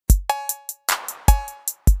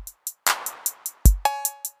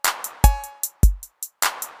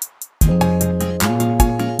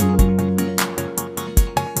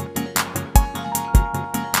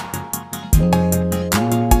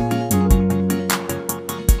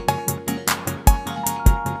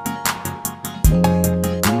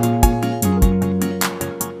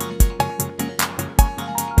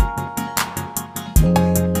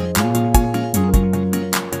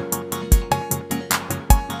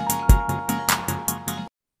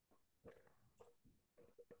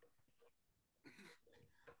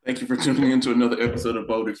Thank you for tuning in to another episode of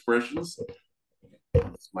Bold Expressions.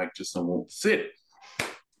 This mic just won't sit.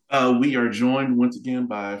 We are joined once again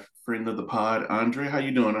by a friend of the pod, Andre. How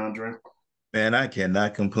you doing, Andre? Man, I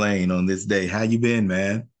cannot complain on this day. How you been,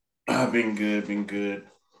 man? I've been good, been good.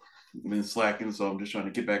 Been slacking, so I'm just trying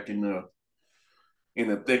to get back in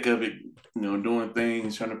the thick of it. Doing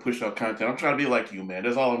things, trying to push out content. I'm trying to be like you, man.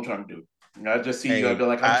 That's all I'm trying to do. I just see you. I'd Hey, be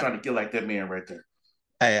like, I'm I trying to get like that man right there.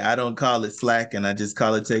 I don't call it slacking. I just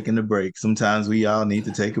call it taking a break. Sometimes we all need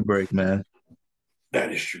to take a break, man.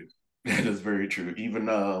 That is true. That is very true. Even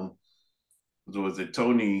was it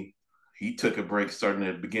Tony? He took a break starting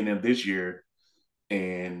at the beginning of this year,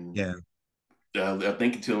 and Yeah. I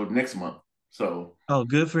think until next month. So Oh,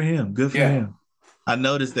 good for him. Good for yeah, him. I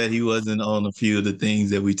noticed that he wasn't on a few of the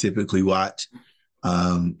things that we typically watch.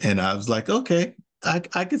 And I was like, okay, I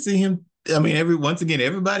could see him. I mean, once again,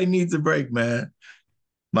 everybody needs a break, man.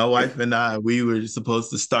 My wife and I, we were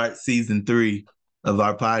supposed to start season 3 of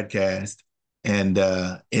our podcast, and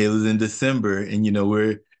it was in December, and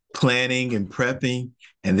we're planning and prepping,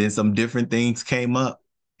 and then some different things came up,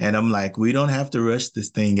 and I'm like, we don't have to rush this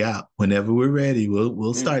thing out. Whenever we're ready,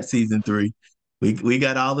 we'll yeah, start season 3. We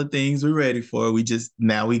got all the things we're ready for. We just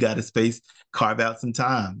now we got a space, carve out some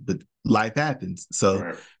time, but life happens. So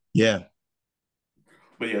right. yeah.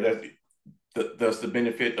 But yeah, that's the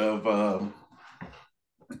benefit of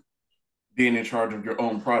being in charge of your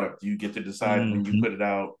own product. You get to decide when you Hmm. put it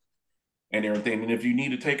out and everything. And if you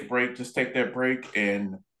need to take a break, just take that break,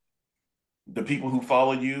 and the people who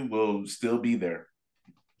follow you will still be there.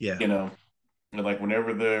 Yeah. You know, and like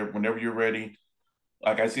whenever you're ready.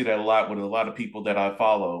 Like I see that a lot with a lot of people that I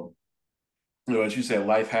follow. As you said,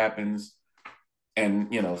 life happens,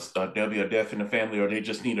 and there'll be a death in the family, or they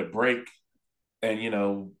just need a break,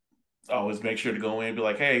 and always make sure to go in and be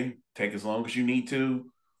like, hey, take as long as you need to.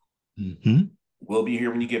 Hmm. We'll be here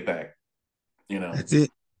when you get back. You know, That's it.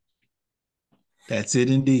 That's it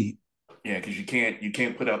indeed. yeah, because you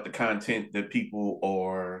can't put out the content that people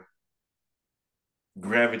are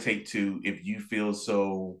gravitate to if you feel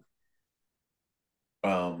so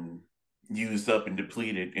um used up and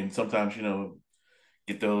depleted. And sometimes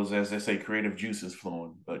get those, as they say, creative juices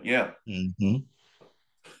flowing. But yeah, Hmm.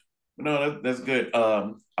 no, that's good.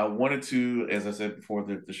 I wanted to, as I said before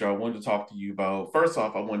the show, I wanted to talk to you about. First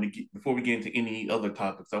off, I wanted to get before we get into any other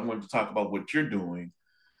topics, I wanted to talk about what you're doing.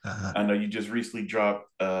 Uh-huh. I know you just recently dropped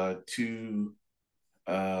two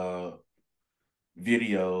uh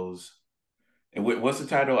videos. And what's the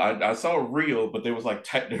title? I saw real, but there was like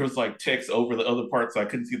text over the other parts, so I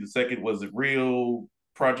couldn't see the second. Was it real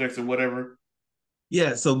projects or whatever?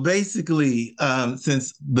 Yeah, so basically,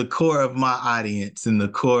 since the core of my audience and the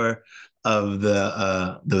core of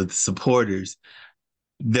the supporters,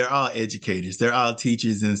 they're all educators. They're all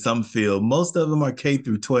teachers in some field. Most of them are K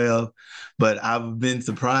through 12, but I've been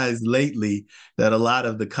surprised lately that a lot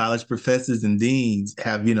of the college professors and deans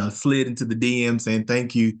have, slid into the DM saying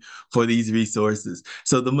thank you for these resources.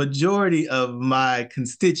 So the majority of my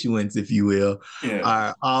constituents, if you will, Yeah,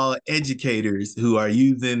 are all educators who are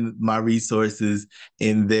using my resources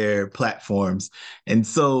in their platforms. And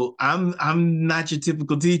so I'm not your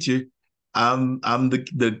typical teacher. I'm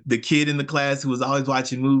the kid in the class who was always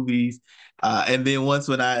watching movies. And then once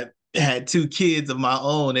when I had two kids of my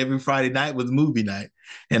own, every Friday night was movie night.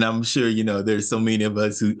 And I'm sure, there's so many of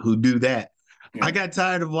us who do that. I yeah. got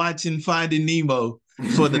tired of watching Finding Nemo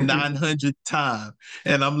for the 900th time.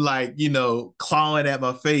 And I'm like, clawing at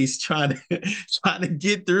my face, trying to trying to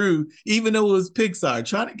get through, even though it was Pixar,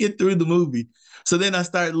 trying to get through the movie. So then I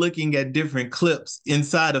started looking at different clips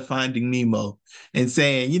inside of Finding Nemo and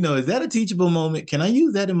saying, is that a teachable moment? Can I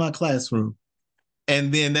use that in my classroom?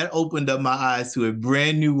 And then that opened up my eyes to a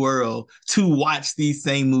brand new world to watch these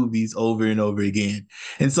same movies over and over again.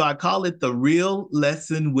 And so I call it the Real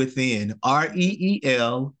Lesson Within,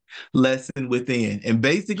 REEL Lesson Within. And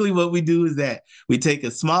basically, what we do is that we take a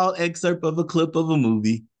small excerpt of a clip of a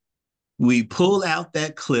movie, we pull out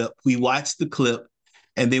that clip, we watch the clip,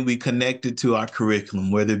 and then we connect it to our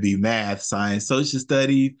curriculum, whether it be math, science, social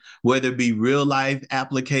studies, whether it be real life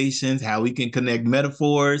applications, how we can connect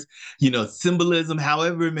metaphors, symbolism,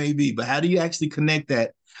 however it may be. But how do you actually connect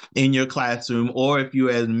that in your classroom, or if you're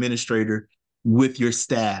an administrator, with your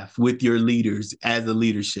staff, with your leaders as a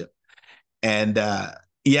leadership? And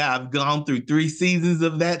yeah, I've gone through 3 seasons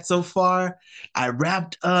of that so far. I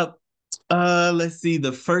wrapped up let's see,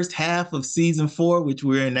 the first half of season 4, which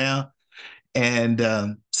we're in now.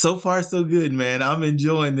 And so far, so good, man. I'm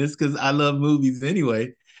enjoying this because I love movies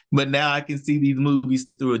anyway. But now I can see these movies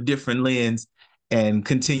through a different lens and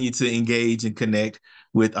continue to engage and connect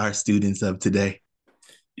with our students of today.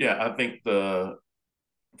 Yeah, I think the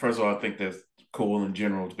first of all, I think that's cool in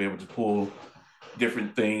general to be able to pull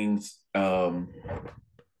different things,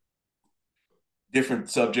 different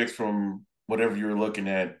subjects from whatever you're looking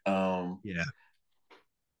at. Yeah.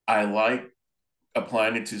 I like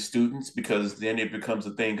applying it to students because then it becomes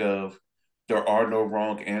a thing of there are no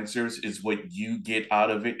wrong answers. It's what you get out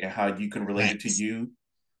of it and how you can relate it to Thanks. you.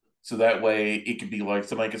 So that way it could be like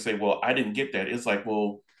somebody can say, well, I didn't get that. It's like,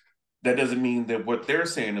 well, that doesn't mean that what they're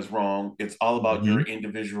saying is wrong. It's all about your Hmm.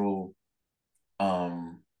 individual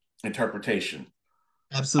interpretation.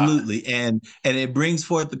 I, Absolutely. And it brings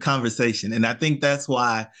forth the conversation. And I think that's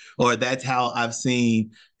why, or that's how I've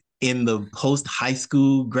seen in the post high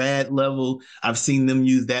school grad level, I've seen them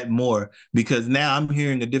use that more because now I'm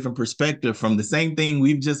hearing a different perspective from the same thing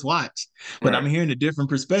we've just watched, but I'm right. hearing a different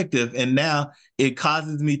perspective. And now it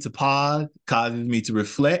causes me to pause, causes me to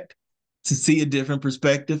reflect, to see a different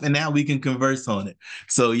perspective, and now we can converse on it.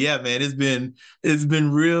 So yeah, man, it's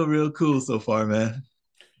been real, real cool so far, man.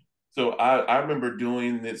 So I remember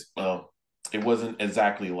doing this. Well, it wasn't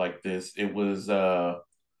exactly like this. It was a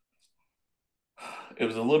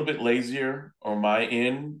little bit lazier on my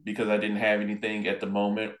end because I didn't have anything at the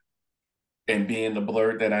moment. And being the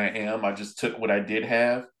blurred that I am, I just took what I did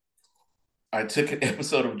have. I took an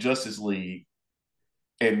episode of Justice League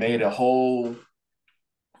and made a whole.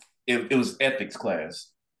 It was ethics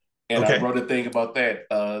class, and I Okay. wrote a thing about that.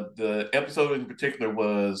 The episode in particular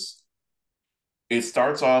was it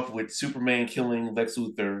starts off with Superman killing Lex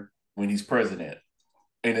Luthor when he's president,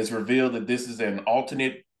 and it's revealed that this is an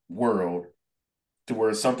alternate world to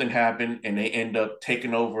where something happened and they end up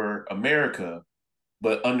taking over America,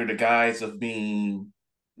 but under the guise of being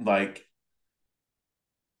like,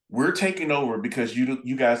 we're taking over because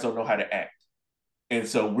you guys don't know how to act, and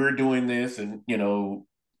so we're doing this, and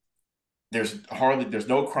there's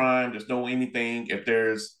no crime, there's no anything. If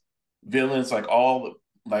there's villains, like all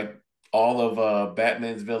of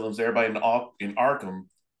Batman's villains, everybody in Arkham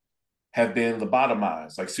have been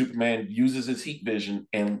lobotomized. Like Superman uses his heat vision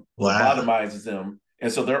and Wow. lobotomizes them,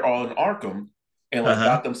 and so they're all in Arkham, and like Uh-huh.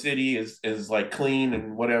 Gotham City is like clean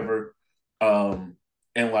and whatever, um,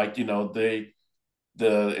 and like and they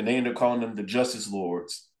end up calling them the Justice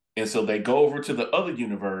Lords, and so they go over to the other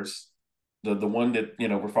universe, the one that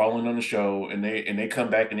we're following on the show, and they come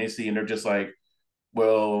back and they see and they're just like,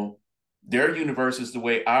 well, their universe is the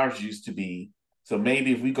way ours used to be, so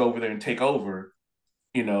maybe if we go over there and take over,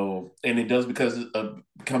 and it does because of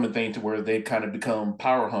become a thing to where they kind of become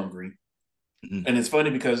power hungry. Mhm. And it's funny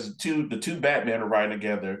because the two Batman are riding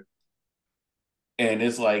together, and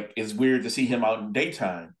it's like it's weird to see him out in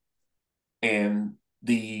daytime. And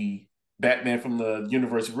the Batman from the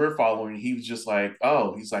universe we're following, he was just like,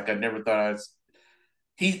 oh, he's like, I never thought I'd.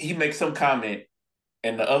 He makes some comment,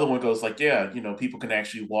 and the other one goes like, yeah, people can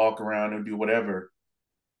actually walk around and do whatever.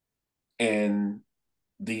 And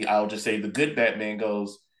I'll just say the good Batman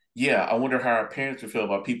goes, yeah, I wonder how our parents would feel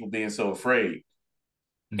about people being so afraid.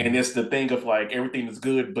 And Mhm. it's the thing of like everything is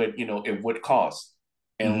good, but at what cost?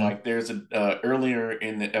 And Mhm. like there's a earlier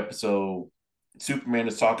in the episode, Superman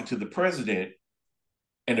is talking to the president,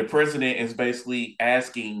 and the president is basically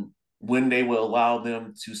asking when they will allow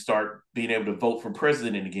them to start being able to vote for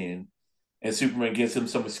president again. And Superman gives him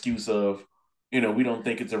some excuse of, we don't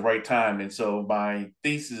think it's the right time. And so my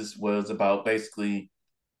thesis was about basically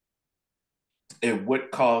at what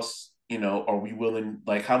cost, are we willing,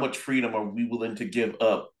 like how much freedom are we willing to give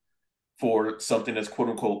up for something that's quote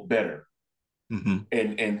unquote better, Mhm.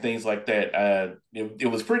 and things like that. It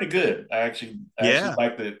was pretty good. I actually Yeah.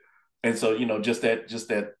 liked it, and so just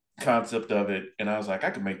that concept of it, and I was like, I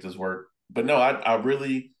could make this work. But no, I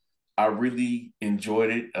really enjoyed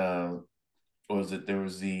it. What was it? There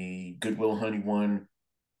was the Goodwill Hunting one,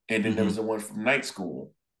 and then there was Mhm. the one from Night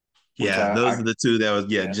School, which Yeah. Those are the two that was,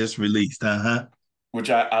 yeah, yeah, just released. Uh-huh. which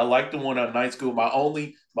I liked the one on Night School. My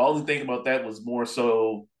only thing about that was more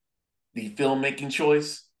so the filmmaking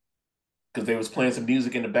choice because they was playing some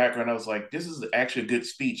music in the background. I was like, this is actually a good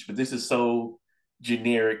speech, but this is so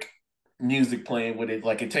generic music playing with it.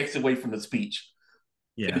 Like it takes away from the speech.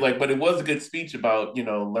 Yeah. Like, but it was a good speech about,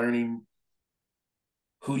 learning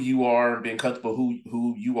who you are and being comfortable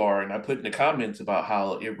who you are. And I put in the comments about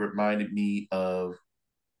how it reminded me of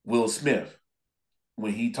Will Smith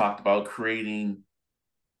when he talked about creating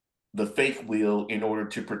the fake Will in order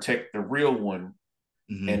to protect the real one.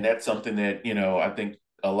 And Mhm. that's something that, I think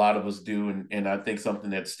a lot of us do. And I think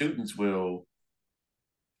something that students will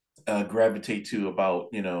gravitate to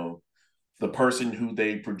about the person who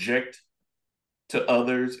they project to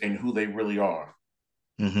others and who they really are.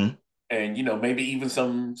 Mhm. And maybe even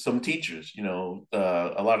some teachers,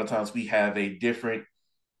 a lot of times we have a different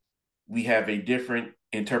we have a different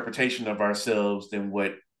interpretation of ourselves than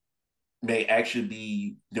what we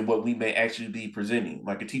may actually be presenting.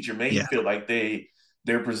 Like a teacher may Yeah. feel like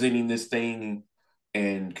they're presenting this thing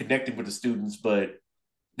and connecting with the students, but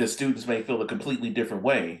the students may feel a completely different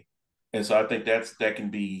way. And so I think that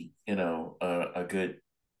can be, a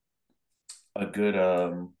good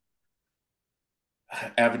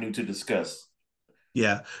avenue to discuss.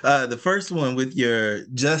 Yeah. The first one with your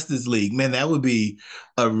Justice League, man, that would be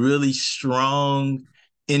a really strong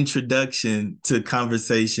introduction to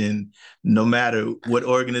conversation, no matter what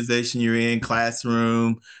organization you're in,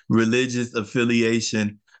 classroom, religious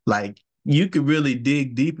affiliation. Like, you could really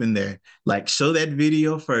dig deep in there. Like, show that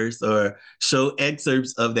video first or show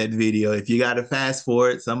excerpts of that video. If you got to fast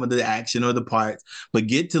forward some of the action or the parts, but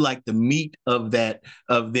get to like the meat of that,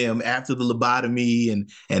 of them after the lobotomy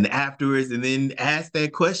and afterwards, and then ask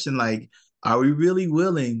that question like, are we really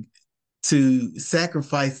willing to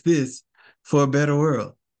sacrifice this for a better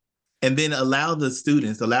world? And then allow the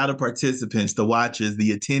students, allow the participants, the watchers,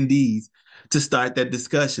 the attendees to start that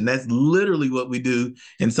discussion. That's literally what we do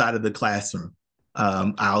inside of the classroom.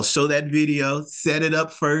 I'll show that video, set it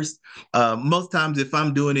up first. Most times, if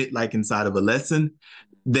I'm doing it like inside of a lesson,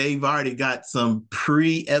 they've already got some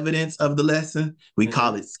pre-evidence of the lesson. We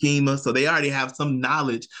call it schema. So they already have some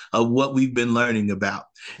knowledge of what we've been learning about.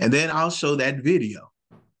 And then I'll show that video.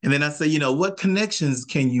 And then I say, what connections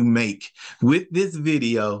can you make with this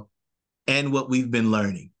video and what we've been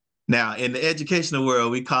learning? Now, in the educational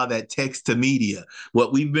world, we call that text to media.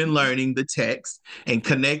 What we've been learning, the text, and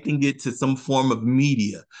connecting it to some form of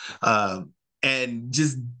media, and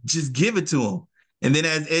just give it to them. And then,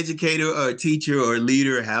 as educator or teacher or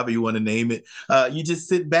leader, however you want to name it, you just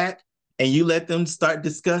sit back and you let them start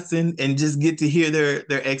discussing and just get to hear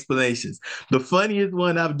their explanations. The funniest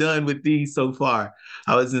one I've done with these so far,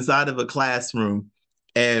 I was inside of a classroom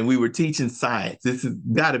and we were teaching science. This has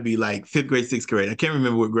got to be like fifth grade, sixth grade. I can't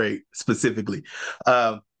remember what grade specifically,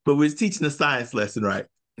 but we are teaching a science lesson, right?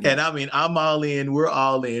 And I mean, I'm all in, we're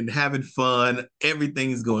all in, having fun,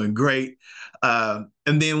 everything's going great. And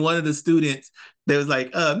then one of the students, they was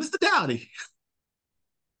like, Mr. Dowdy,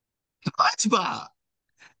 SpongeBob.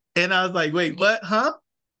 And I was like, wait, what, huh?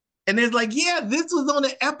 And it's like, yeah, this was on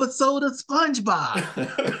an episode of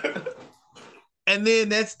SpongeBob. And then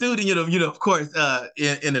that student, of course,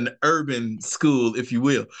 in an urban school, if you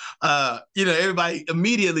will, everybody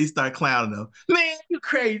immediately start clowning them. Man, you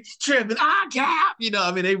crazy, tripping. Cap.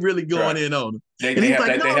 I mean, they really going in on them. They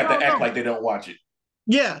have to act like they don't watch it.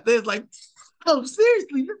 Yeah, they're like, oh,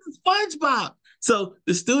 seriously, this is SpongeBob. So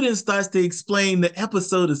the student starts to explain the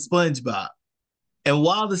episode of SpongeBob. And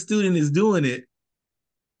while the student is doing it,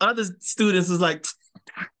 other students is like,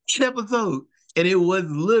 episode. And it was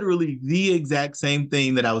literally the exact same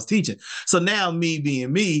thing that I was teaching. So now, me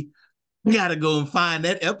being me, got to go and find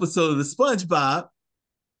that episode of the SpongeBob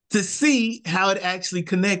to see how it actually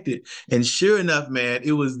connected. And sure enough, man,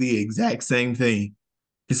 it was the exact same thing.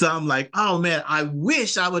 And so I'm like, oh man, I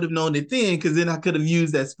wish I would have known it then, because then I could have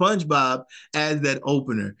used that SpongeBob as that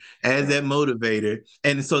opener, as that motivator,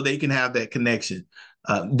 and so they can have that connection.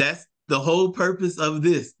 That's the whole purpose of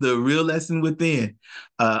this, the real lesson within.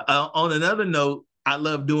 On another note, I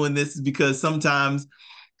love doing this because sometimes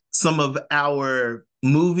some of our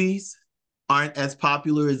movies aren't as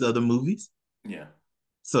popular as other movies. Yeah.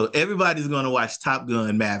 So everybody's going to watch Top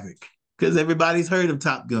Gun Maverick because everybody's heard of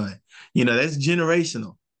Top Gun. That's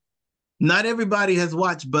generational. Not everybody has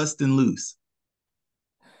watched Bustin' Loose,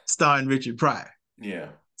 starring Richard Pryor. Yeah.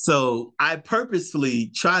 So I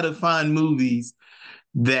purposefully try to find movies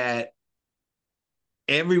that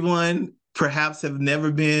everyone perhaps have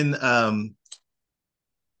never been,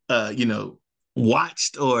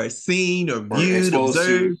 watched or seen or viewed,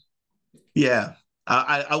 observed. Yeah.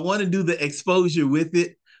 I want to do the exposure with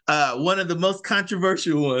it. One of the most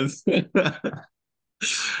controversial ones,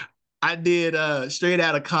 I did Straight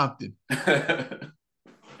Outta Compton.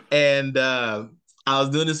 And I was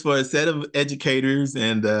doing this for a set of educators,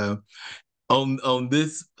 and on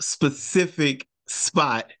this specific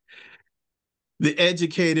spot, the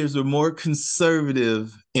educators were more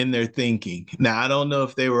conservative in their thinking. Now, I don't know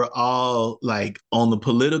if they were all like on the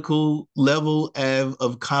political level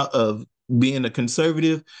of being a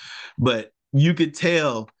conservative, but you could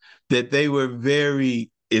tell that they were very,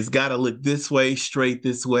 it's got to look this way, straight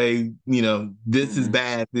this way, this is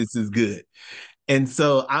bad, this is good. And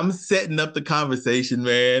so I'm setting up the conversation,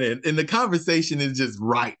 man, and the conversation is just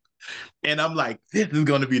right. And I'm like, this is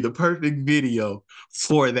going to be the perfect video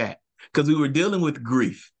for that. Because we were dealing with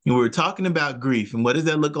grief, and we were talking about grief and what does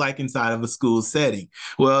that look like inside of a school setting.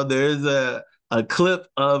 Well, there's a a clip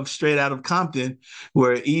of Straight Out of Compton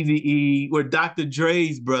where where Dr.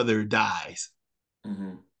 Dre's brother dies.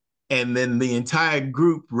 Mm-hmm. And then the entire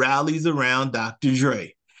group rallies around Dr.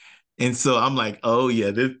 Dre. And so I'm like, oh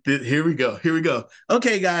yeah, here we go. Here we go.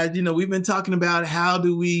 Okay, guys, we've been talking about how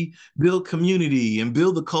do we build community and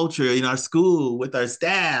build the culture in our school with our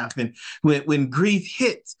staff. And when grief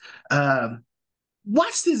hits,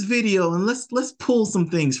 watch this video and let's pull some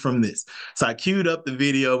things from this. So I queued up the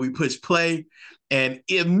video, we pushed play, and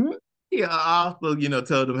I also,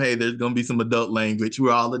 told them, hey, there's gonna be some adult language.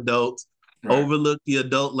 We're all adults. Right. Overlook the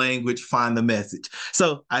adult language, find the message.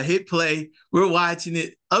 So I hit play, we're watching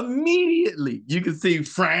it. Immediately, you can see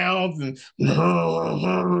frowns and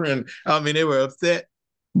I mean, they were upset.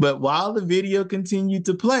 But while the video continued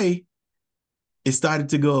to play, it started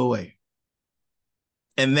to go away.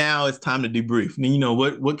 And now it's time to debrief.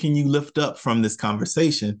 And what can you lift up from this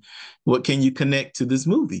conversation? What can you connect to this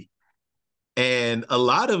movie? And a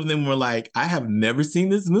lot of them were like, I have never seen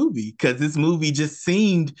this movie because this movie just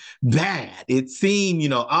seemed bad. It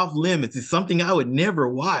seemed, off limits. It's something I would never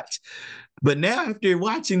watch. But now after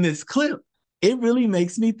watching this clip, it really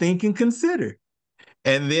makes me think and consider.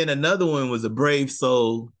 And then another one was A Brave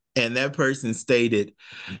Soul. And that person stated,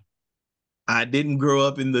 I didn't grow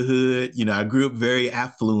up in the hood. I grew up very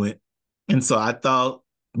affluent. And so I thought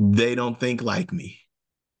they don't think like me.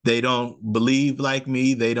 They don't believe like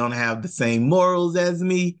me. They don't have the same morals as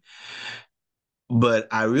me. But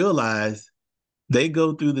I realized they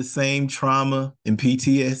go through the same trauma and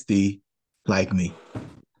PTSD like me.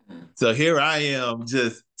 So here I am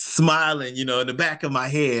just smiling, in the back of my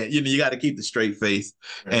head. You got to keep the straight face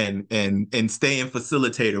and stay in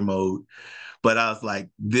facilitator mode. But I was like,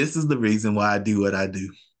 this is the reason why I do what I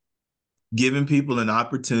do. Giving people an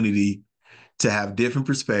opportunity to have different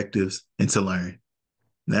perspectives and to learn.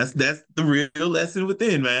 That's the real lesson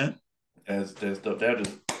within, man. That's stuff that is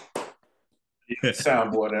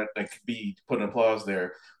soundboard that could be putting applause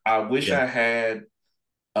there. I wish I had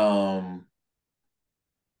I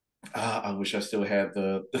wish I still had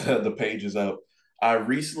the pages up. I want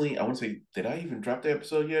to say, did I even drop the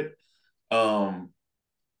episode yet?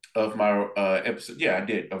 Of my episode. Yeah, I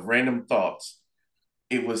did, of Random Thoughts.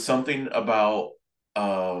 It was something about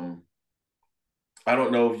I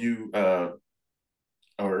don't know if you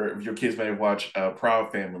or if your kids may watch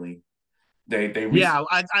Proud Family. Yeah,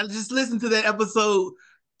 I just listened to that episode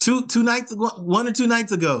two nights ago, 1 or 2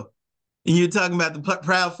 nights ago. And you're talking about the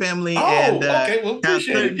Proud Family and okay, well, how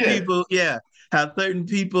certain people, how certain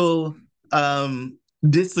people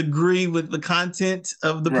disagree with the content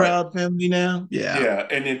of the Proud Family now. Yeah,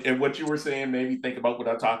 and what you were saying made me think about what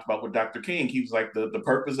I talked about with Dr. King. He was like, the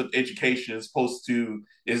purpose of education is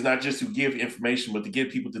not just to give information, but to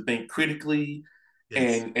get people to think critically,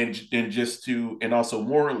 yes, and just to, and also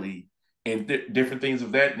morally, and different things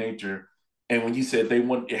of that nature. And when you said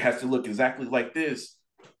it has to look exactly like this,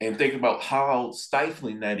 and think about how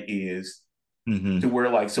stifling that is, to where,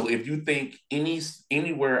 like, so if you think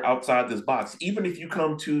anywhere outside this box, even if you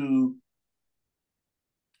come to,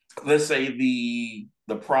 let's say the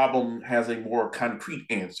problem has a more concrete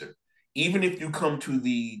answer, even if you come to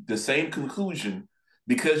the same conclusion,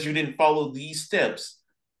 because you didn't follow these steps,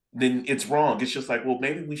 then it's wrong. It's just like, well,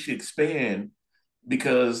 maybe we should expand,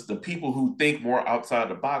 because the people who think more outside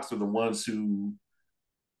the box are the ones who,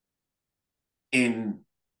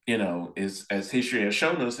 as history has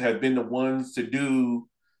shown us, have been the ones to do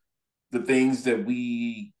the things that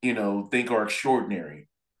we, think are extraordinary.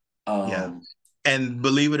 Yeah. And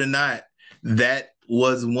believe it or not, that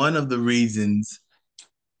was one of the reasons.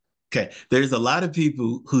 Okay, there's a lot of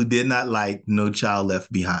people who did not like No Child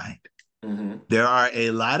Left Behind. Mm-hmm. There are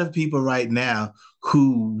a lot of people right now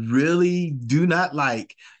who really do not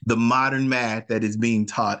like the modern math that is being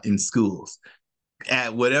taught in schools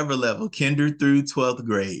at whatever level, kinder through 12th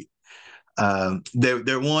grade.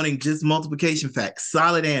 They're wanting just multiplication facts,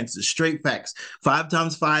 solid answers, straight facts. 5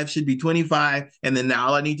 times 5 should be 25, and then now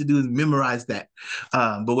all I need to do is memorize that.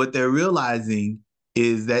 But what they're realizing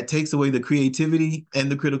is that takes away the creativity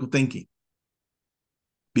and the critical thinking.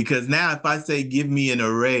 Because now if I say, give me an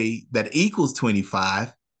array that equals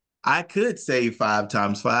 25, I could say 5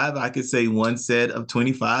 times 5. I could say one set of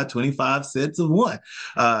 25, 25 sets of 1.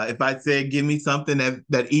 If I said, give me something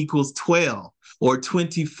that equals 12 or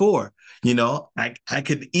 24, I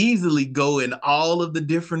could easily go in all of the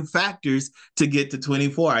different factors to get to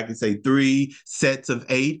 24. I could say 3 sets of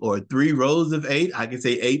 8 or 3 rows of 8. I could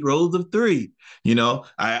say 8 rows of 3.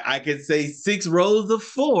 I could say 6 rows of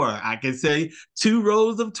 4. I could say 2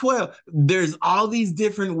 rows of 12. There's all these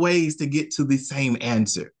different ways to get to the same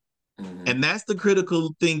answer. Mm-hmm. And that's the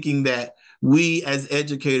critical thinking that we as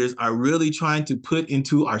educators are really trying to put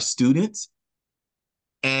into our students.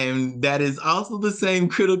 And that is also the same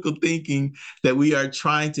critical thinking that we are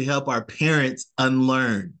trying to help our parents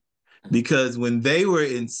unlearn. Because when they were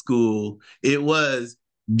in school, it was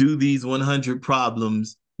do these 100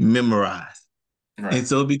 problems, memorize. Right. And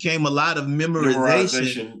so it became a lot of memorization.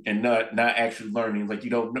 Memorization and not actually learning. Like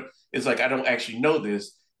you don't know. It's like I don't actually know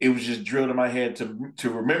this. It was just drilled in my head to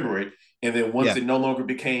remember it. And then once Yeah, it no longer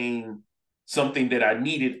became something that I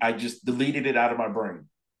needed, I just deleted it out of my brain.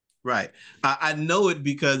 right. I know it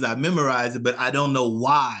because I memorized it, but I don't know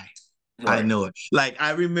why I Right. know it. Like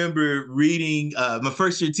I remember reading my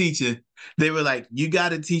first year teaching, they were like, you got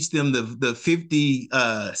to teach them the 50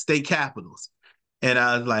 state capitals. And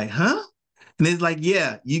I was like, huh? And it's like,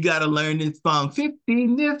 yeah, you got to learn this song, 50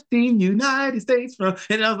 nifty United States from.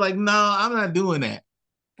 And I was like, no, I'm not doing that.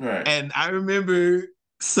 Right. And I remember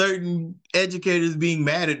certain educators being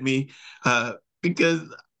mad at me because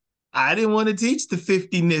I didn't want to teach the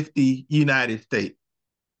 50 nifty United States.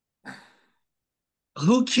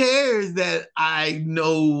 Who cares that I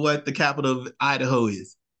know what the capital of Idaho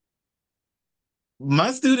is?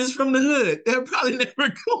 My students from the hood, they're probably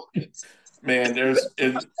never going Man, there's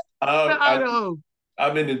it, to I Idaho.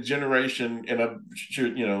 I'm in a generation, and I'm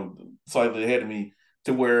sure slightly ahead of me,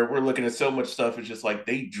 to where we're looking at so much stuff. It's just like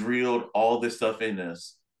they drilled all this stuff in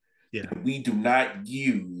us Yeah, that we do not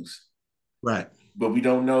use, right. but we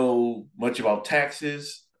don't know much about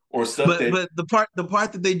taxes or stuff But that but the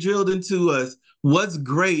part that they drilled into us was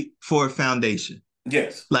great for a foundation.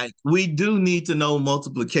 yes, Like we do need to know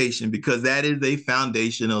multiplication because that is a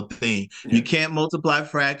foundational thing. You yeah. can't multiply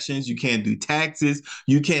fractions, you can't do taxes,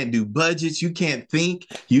 you can't do budgets, you can't think.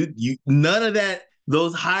 You none of that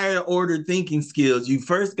those higher order thinking skills, you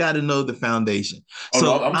first got to know the foundation. Oh no,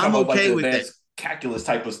 So I'm talking I'm about like okay the with that. advanced calculus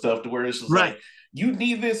type of stuff, to where it's just Right. like you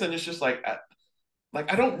need this, and it's just like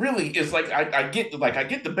I don't really. It's like I get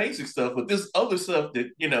the basic stuff, but this other stuff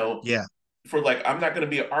that Yeah. for like I'm not going to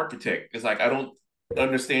be an architect. It's like I don't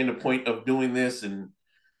understand the point of doing this, and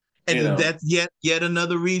you And know, that's yet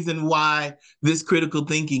another reason why this critical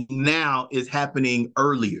thinking now is happening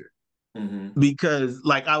earlier. mm-hmm, Because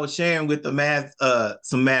like I was sharing with the math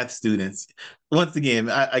some math students. Once again,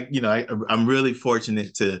 I'm really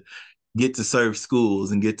fortunate to get to serve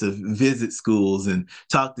schools and get to visit schools and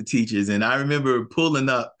talk to teachers. And I remember pulling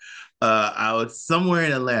up, I was somewhere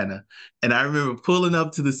in Atlanta, and I remember pulling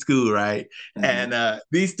up to the school, right? mm-hmm. And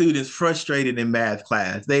these students frustrated in math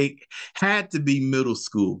class. They had to be middle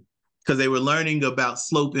school because they were learning about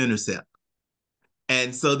slope intercept.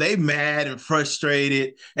 And so they mad and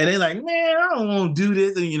frustrated, and they're like, "Man, I don't want to do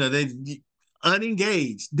this." And they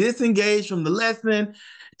unengaged, disengaged from the lesson.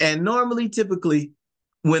 And normally, typically,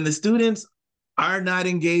 when the students are not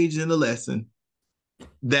engaged in the lesson,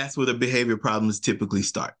 that's where the behavior problems typically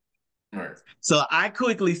start. Right. So I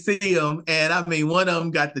quickly see them, and I mean, one of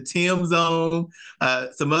them got the Tim's on.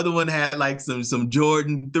 Some other one had like some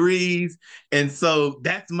Jordan threes, and so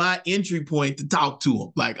that's my entry point to talk to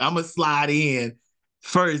them. Like I'm gonna slide in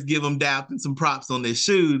first, give them dap and some props on their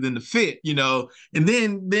shoes and the fit, and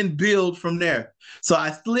then build from there. So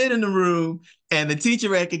I slid in the room, and the teacher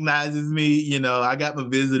recognizes me. I got my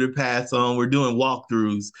visitor pass on. We're doing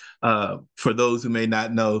walkthroughs. For those who may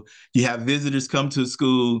not know, you have visitors come to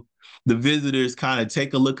school. The visitors kind of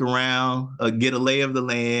take a look around, get a lay of the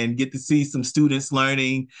land, get to see some students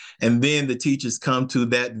learning, and then the teachers come to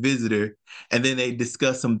that visitor and then they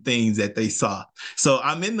discuss some things that they saw. So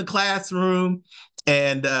I'm in the classroom,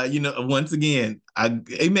 and once again,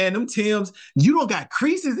 hey man, them Tims, you don't got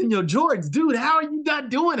creases in your Jordans, dude. How are you not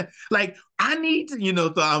doing it? Like I need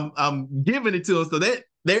to, so I'm giving it to them, so that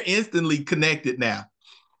they're instantly connected now.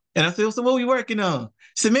 And I said, so what are we working on?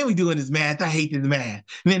 She said, man, we doing this math. I hate this math.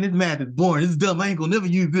 Man, this math is boring. This is dumb. I ain't gonna never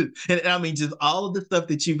use this. And I mean, just all of the stuff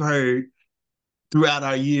that you've heard throughout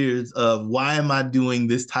our years of why am I doing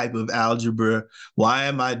this type of algebra? Why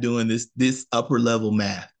am I doing this upper level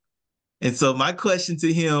math? And so my question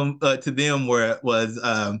to them was,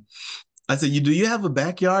 I said, do you have a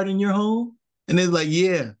backyard in your home? And it's like,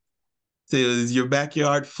 yeah. So is your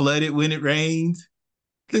backyard flooded when it rains?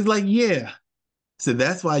 It's like, yeah. So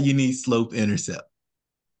that's why you need slope intercept.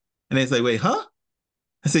 And they say, wait, huh?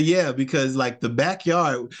 I said, yeah, because like the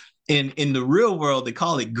backyard in the real world, they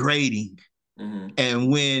call it grading. Mm-hmm. And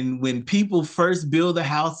when people first build a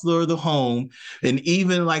house or the home, and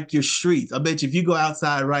even like your streets, I bet you if you go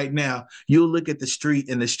outside right now, you'll look at the street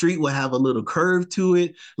and the street will have a little curve to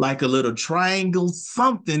it, like a little triangle,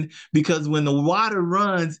 something, because when the water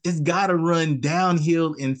runs, it's got to run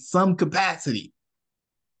downhill in some capacity.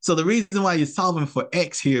 So the reason why you're solving for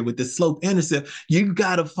X here with the slope intercept, you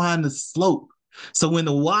got to find the slope. So when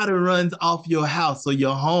the water runs off your house or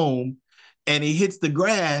your home and it hits the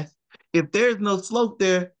grass, if there's no slope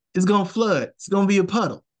there, it's going to flood. It's going to be a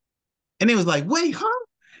puddle. And it was like, wait, huh?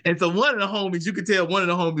 And so one of the homies, you could tell one of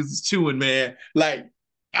the homies was chewing, man. Like,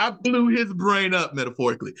 I blew his brain up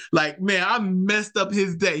metaphorically. Like, man, I messed up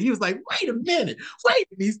his day. He was like, wait a minute, wait.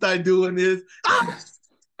 And he started doing this.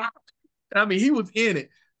 I mean, he was in it.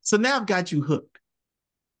 So now I've got you hooked.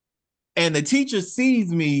 And the teacher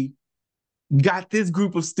sees me, got this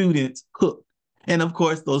group of students hooked. And of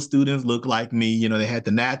course, those students look like me. You know, they had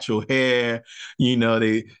the natural hair, you know,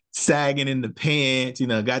 they sagging in the pants, you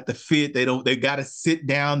know, got the fit. They got to sit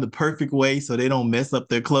down the perfect way so they don't mess up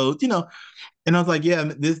their clothes, you know. And I was like,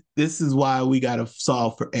 yeah, this is why we got to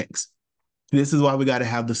solve for X. This is why we got to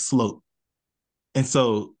have the slope. And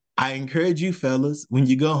so I encourage you fellas, when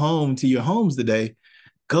you go home to your homes today,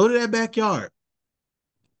 go to that backyard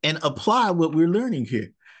and apply what we're learning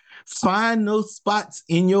here. Find those spots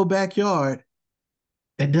in your backyard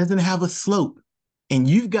that doesn't have a slope, and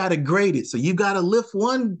you've got to grade it. So you've got to lift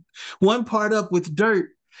one part up with dirt,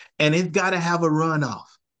 and it's got to have a runoff.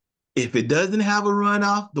 If it doesn't have a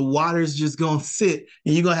runoff, the water's just gonna sit,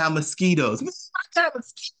 and you're gonna have mosquitoes. I got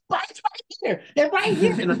mosquito bites right here and right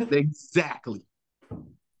here. Exactly.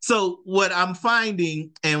 So what I'm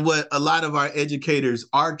finding, and what a lot of our educators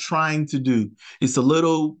are trying to do, it's a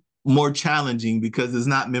little more challenging because it's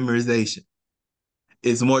not memorization.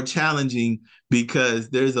 It's more challenging because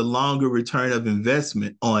there's a longer return of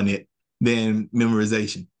investment on it than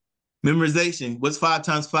memorization. Memorization, what's 5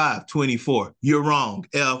 times 5? 24. You're wrong.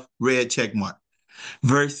 F, red check mark.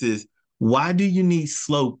 Versus, why do you need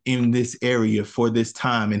slope in this area for this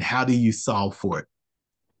time, and how do you solve for it?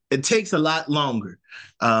 It takes a lot longer.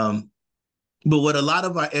 But what a lot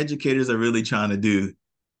of our educators are really trying to do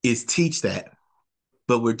is teach that.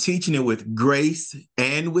 But we're teaching it with grace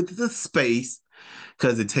and with the space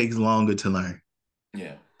because it takes longer to learn.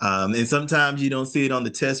 Yeah. And sometimes you don't see it on the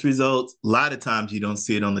test results. A lot of times you don't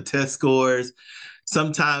see it on the test scores.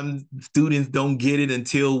 Sometimes students don't get it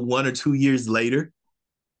until 1 or 2 years later.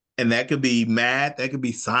 And that could be math, that could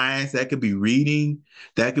be science, that could be reading,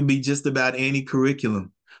 that could be just about any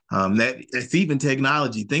curriculum. It's even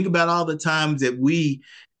technology. Think about all the times that we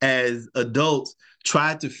as adults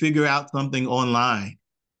tried to figure out something online.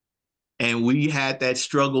 And we had that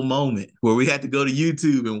struggle moment where we had to go to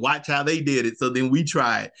YouTube and watch how they did it. So then we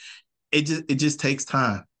tried. It just takes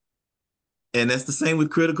time. And that's the same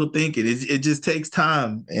with critical thinking. It just takes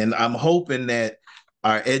time. And I'm hoping that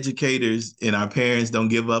our educators and our parents don't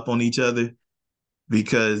give up on each other,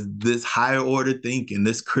 because this higher order thinking,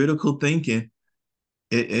 this critical thinking,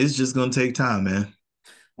 it's just gonna take time, man.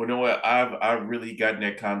 Well, you know what? I've really gotten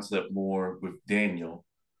that concept more with Daniel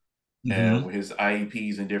and Mm-hmm. with his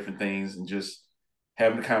IEPs and different things, and just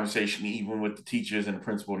having a conversation even with the teachers and the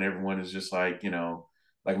principal and everyone is just like,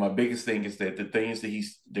 like my biggest thing is that the things that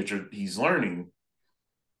he's learning,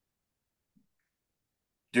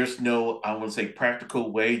 there's no, I want to say,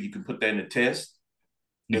 practical way you can put that in a test.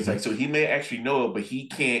 It's like, Mm-hmm. so he may actually know it, but he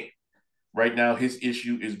can't right now. His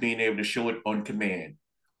issue is being able to show it on command.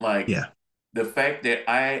 Like Yeah. the fact that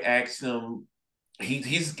I asked him,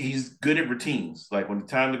 he's good at routines. Like when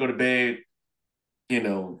it's time to go to bed,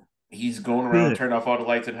 he's going around, Good. turn off all the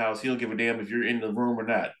lights in the house. He don't give a damn if you're in the room or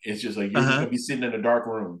not. It's just like you're just Uh-huh. gonna be sitting in a dark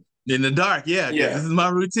room. In the dark, yeah, because Yeah, this is my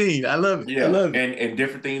routine. I love it. I yeah, love it. and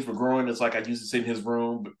different things were growing. It's like I used to sit in his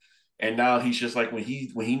room, and now he's just like when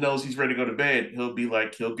he knows he's ready to go to bed, he'll be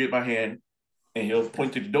like he'll get my hand and he'll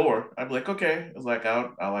point to the door. I'd be like, okay. I was like,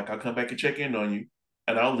 I'll come back and check in on you,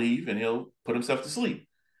 and I'll leave, and he'll put himself to sleep.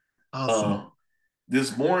 Awesome. Uh,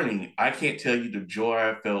 this morning, I can't tell you the joy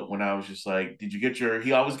I felt when I was just like, did you get your?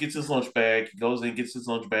 He always gets his lunch bag. He goes in, gets his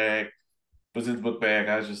lunch bag, puts in his book bag.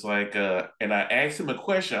 I was just like, and I asked him a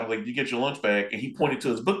question. I was like, "Did you get your lunch bag?" And he pointed to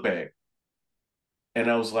his book bag, and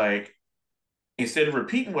I was like, instead of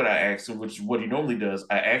repeating what I asked him, which is what he normally does,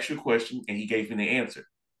 I asked you a question, and he gave me the answer.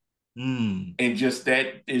 Mm. And just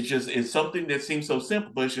that is just it's something that seems so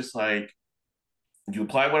simple, but it's just like you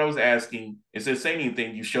applied what I was asking. Instead of saying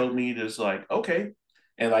anything, you showed me this like, okay.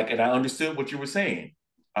 And I understood what you were saying.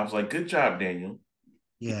 I was like, good job, Daniel.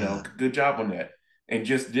 Yeah. Good job on that. And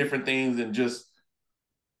just different things and just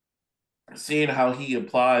seeing how he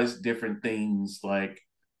applies different things. Like,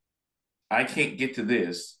 I can't get to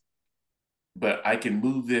this, but I can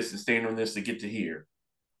move this and stand on this to get to here.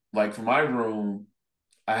 Like for my room,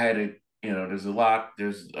 I had it, there's a lock,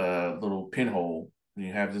 there's a little pinhole.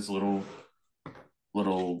 You have this little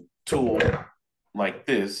tool like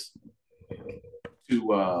this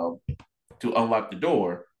to to unlock the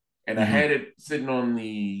door. and I Mm-hmm. had it sitting on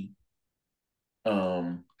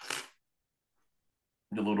um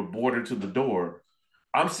the little border to the door.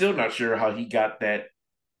 I'm still not sure how he got that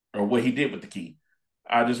or what he did with the key.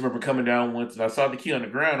 I just remember coming down once and I saw the key on the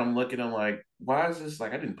ground. I'm looking, I'm like, why is this?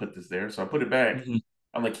 Like, I didn't put this there. So I put it back. Mm-hmm.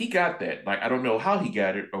 I'm like, he got that. Like, I don't know how he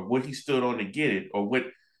got it or what he stood on to get it or what,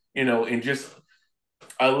 you know, and just,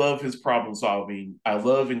 I love his problem solving. I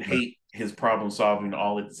love and hate his problem solving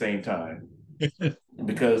all at the same time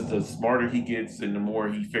because the smarter he gets and the more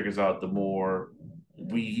he figures out, the more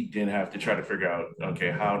we then have to try to figure out,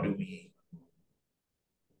 okay, how do we,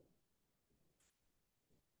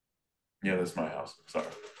 yeah, that's my house. Sorry.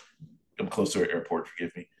 I'm close to an airport,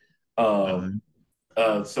 forgive me. Um,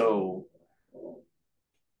 so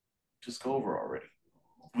just go over already.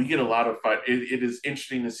 We get a lot of fight. It is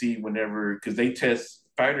interesting to see whenever because they test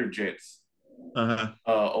fighter jets Uh-huh.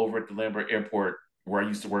 over at the Lambert Airport where I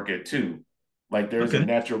used to work at too. Like there's a Okay.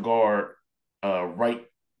 Natural Guard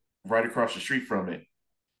right across the street from it,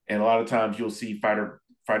 and a lot of times you'll see fighter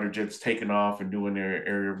jets taking off and doing their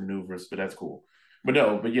aerial maneuvers. But that's cool. But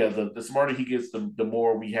no, but yeah, the smarter he gets, the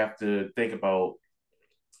more we have to think about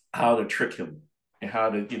how to trick him and how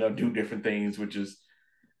to do different things, which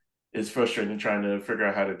is frustrating trying to figure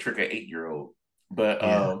out how to trick an 8-year-old. But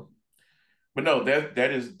Yeah. but no,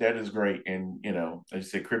 that is great, and as you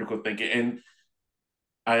said, critical thinking, and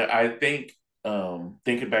I think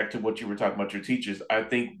thinking back to what you were talking about your teachers, I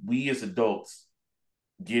think we as adults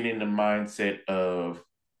get in the mindset of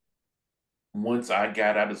once I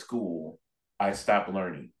got out of school, I stopped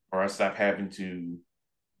learning or I stopped having to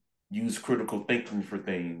use critical thinking for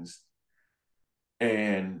things,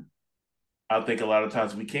 and I think a lot of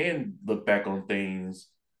times we can look back on things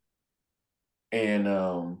and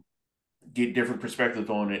get different perspectives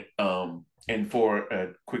on it. And for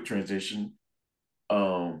a quick transition,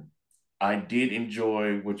 um, I did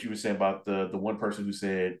enjoy what you were saying about the one person who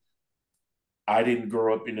said I didn't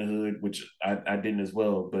grow up in the hood, which I didn't as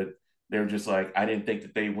well, but they're just like I didn't think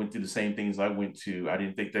that they went through the same things I went to. I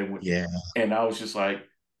didn't think they went, Yeah. and I was just like,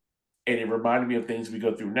 and it reminded me of things we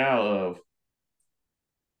go through now of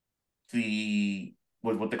the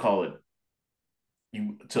what they call it,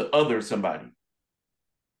 you to other somebody.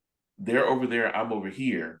 They're over there, I'm over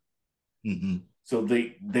here, Mm-hmm. so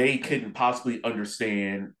they couldn't possibly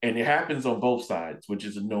understand, and it happens on both sides, which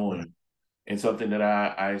is Right. annoying and something that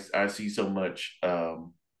I see so much.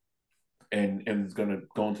 And it's going to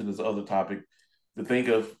go into this other topic. To think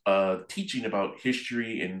of teaching about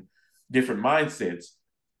history and different mindsets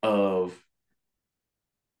of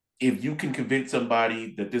if you can convince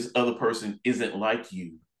somebody that this other person isn't like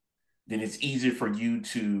you, then it's easier for you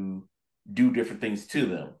to do different things to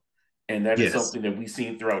them. And that is Yes. something that we've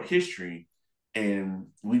seen throughout history. And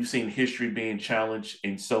we've seen history being challenged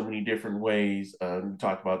in so many different ways. We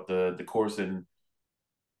talked about the course in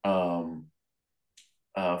um,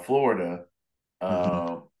 Florida.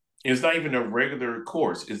 Mm-hmm. Uh, it's not even a regular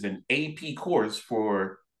course; it's an AP course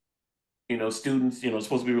for students. It's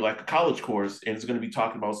supposed to be like a college course, and it's going to be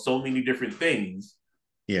talking about so many different things.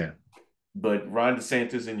 Yeah. But Ron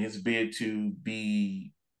DeSantis, in his bid to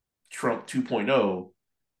be Trump 2.0,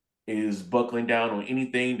 is buckling down on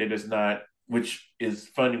anything that is not, which is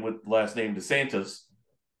funny with the last name DeSantis.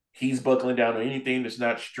 He's buckling down on anything that's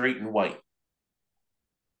not straight and white,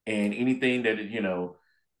 and anything that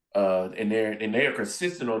and they are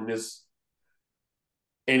consistent on this,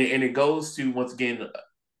 and it goes to once again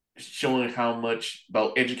showing how much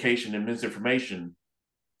about education and misinformation.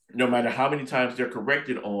 No matter how many times they're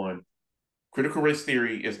corrected on, critical race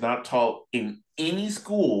theory is not taught in any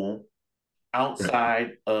school Right.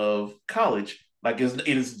 outside of college. Like it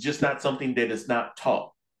is just not something that is not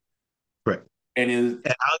taught. Right. And is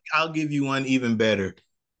And I'll give you one even better.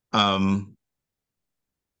 Um,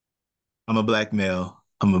 I'm a black male.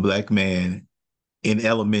 I'm a black man in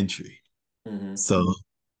elementary. mm-hmm. So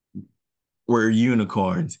we're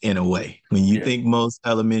unicorns in a way. When you Yeah. think most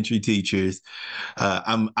elementary teachers,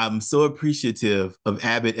 I'm so appreciative of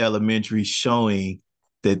Abbott Elementary showing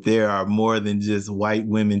that there are more than just white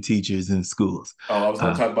women teachers in schools. Oh, I was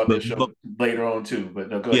going to talk about But that show later on too, but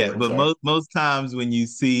no, go ahead. yeah, I'm but sorry. most times when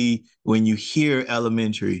you hear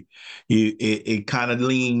elementary, it kind of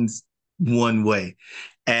leans one way.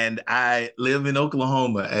 And I live in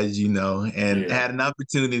Oklahoma, as you know, and Yeah. had an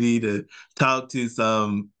opportunity to talk to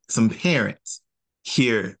some parents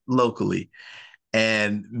here locally.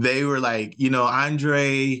 And they were like,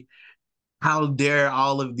 Andre, how dare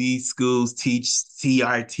all of these schools teach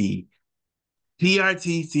CRT?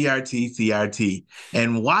 CRT, CRT, CRT.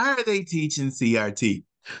 And why are they teaching CRT?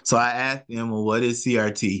 So I asked them, well, what is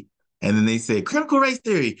CRT? And then they said, critical race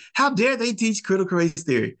theory. How dare they teach critical race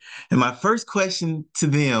theory? And my first question to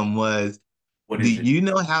them was, What do is it? you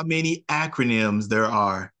know how many acronyms there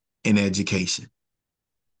are in education?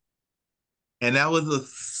 And that was a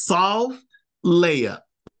soft layup.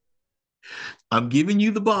 I'm giving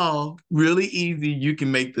you the ball, really easy. You can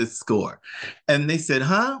make this score. And they said,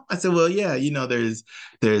 huh? I said, well, yeah, there's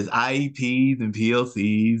IEPs and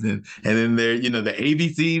PLCs and then there, the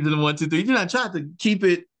ABCs and the 1, 2, 3. I tried to keep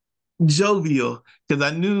it jovial because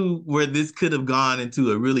I knew where this could have gone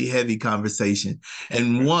into a really heavy conversation.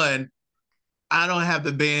 And Right. one, I don't have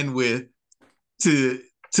the bandwidth to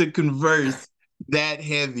converse that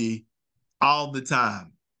heavy all the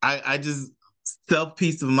time. I just self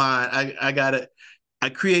peace of mind. I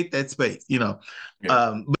create that space. Yeah.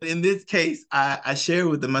 But in this case, I share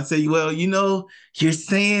with them. I say, well, you're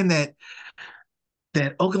saying that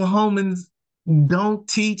Oklahomans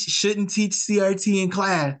shouldn't teach CRT in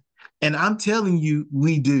class. And I'm telling you,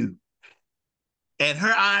 we do. And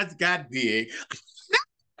her eyes got big.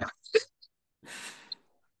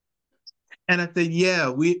 And I said,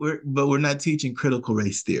 yeah, but we're not teaching critical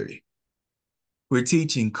race theory. We're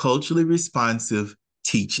teaching culturally responsive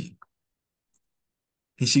teaching.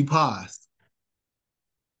 And she paused.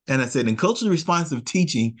 And I said, and culturally responsive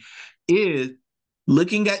teaching is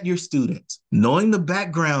looking at your students, knowing the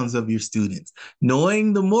backgrounds of your students,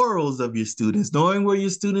 knowing the morals of your students, knowing where your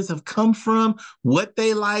students have come from, what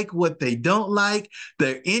they like, what they don't like,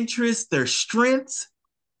 their interests, their strengths,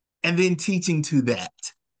 and then teaching to that.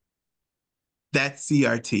 That's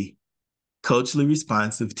CRT, culturally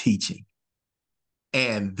responsive teaching.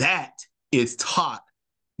 And that is taught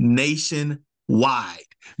nationwide.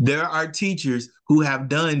 There are teachers who have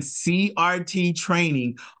done CRT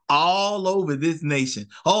training all over this nation,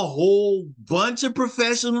 a whole bunch of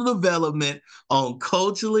professional development on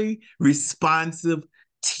culturally responsive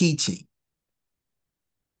teaching.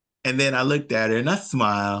 And then I looked at her and I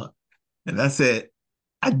smiled and I said,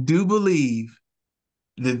 I do believe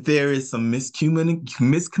that there is some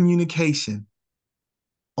miscommunication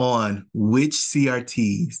on which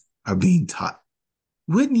CRTs are being taught.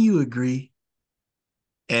 Wouldn't you agree?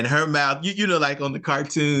 And her mouth, like on the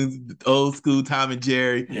cartoons, old school Tom and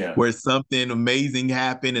Jerry, Yeah. where something amazing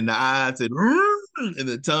happened and the eyes said, and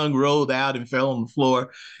the tongue rolled out and fell on the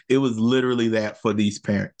floor. It was literally that for these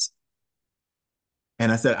parents. And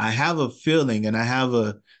I said, I have a feeling and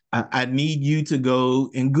I need you to go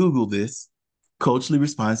and Google this, culturally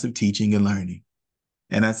responsive teaching and learning.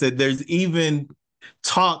 And I said, there's even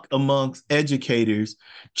talk amongst educators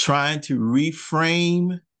trying to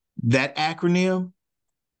reframe that acronym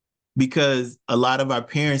because a lot of our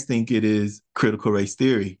parents think it is critical race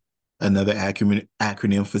theory, another acronym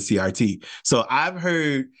for CRT. So I've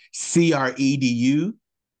heard CREDU,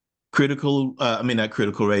 not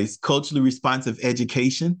critical race, culturally responsive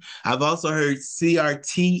education. I've also heard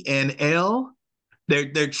CRT&L.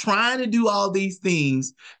 They're trying to do all these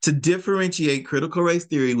things to differentiate critical race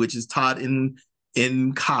theory, which is taught in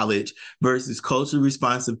college, versus culturally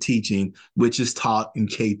responsive teaching, which is taught in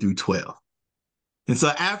K through 12. And so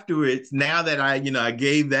afterwards, now that I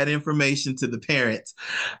gave that information to the parents,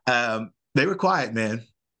 they were quiet, man.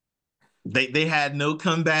 They had no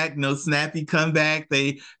comeback, no snappy comeback.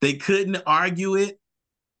 They couldn't argue it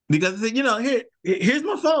because they said, here's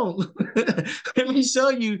my phone. Let me show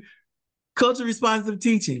you culture responsive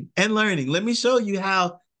teaching and learning. Let me show you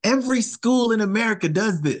how every school in America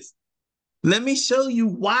does this. Let me show you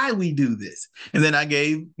why we do this. And then I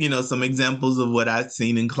gave, some examples of what I've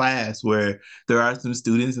seen in class where there are some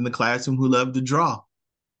students in the classroom who love to draw.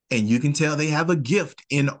 And you can tell they have a gift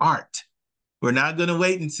in art. We're not going to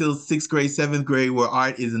wait until 6th grade, 7th grade where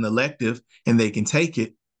art is an elective and they can take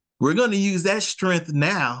it. We're going to use that strength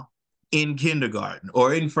now in kindergarten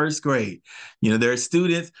or in 1st grade. There are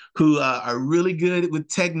students who are really good with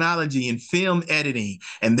technology and film editing,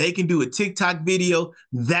 and they can do a TikTok video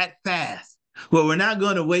that fast. Well, we're not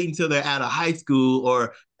going to wait until they're out of high school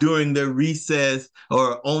or during their recess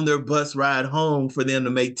or on their bus ride home for them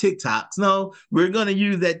to make TikToks. No, we're going to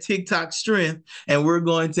use that TikTok strength and we're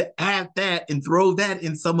going to add that and throw that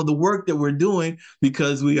in some of the work that we're doing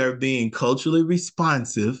because we are being culturally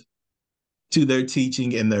responsive to their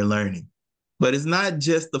teaching and their learning. But it's not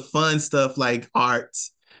just the fun stuff like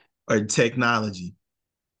arts or technology.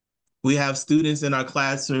 We have students in our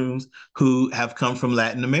classrooms who have come from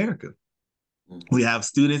Latin America. We have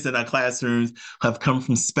students in our classrooms who have come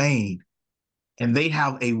from Spain, and they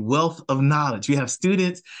have a wealth of knowledge. We have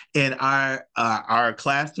students in our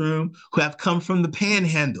classroom who have come from the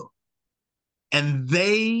Panhandle, and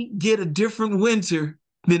they get a different winter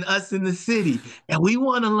than us in the city. And we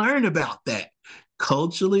want to learn about that.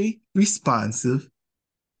 culturally responsive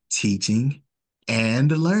teaching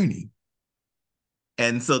and learning.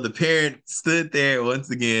 And so the parent stood there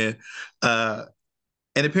once again, and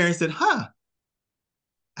the parent said, huh,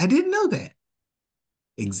 I didn't know that.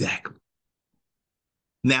 Exactly.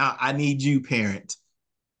 Now I need you, parent,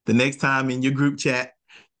 the next time in your group chat,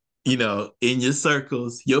 in your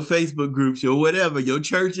circles, your Facebook groups, your whatever, your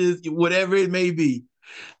churches, whatever it may be,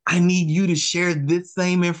 I need you to share this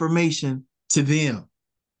same information to them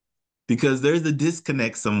because there's a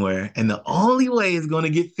disconnect somewhere. And the only way it's going to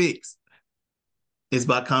get fixed is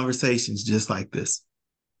by conversations just like this.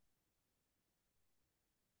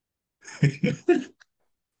 And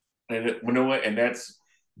you know what? And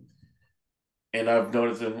I've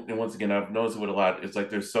noticed, and once again, I've noticed it with a lot. It's like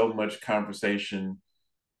there's so much conversation.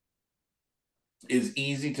 It's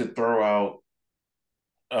easy to throw out.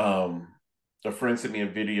 A friend sent me a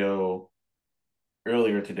video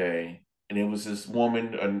earlier today, and it was this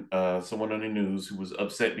woman, someone on the news, who was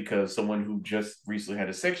upset because someone who just recently had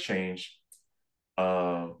a sex change,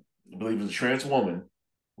 I believe it was a trans woman,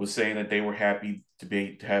 was saying that they were happy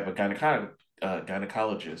to have a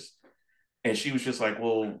gynecologist, and she was just like,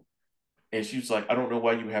 well, and she was like, I don't know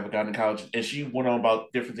why you have a gynecologist, and she went on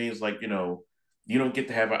about different things like, you don't get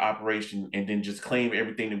to have an operation and then just claim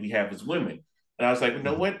everything that we have as women. And I was like, you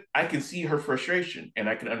know what? I can see her frustration and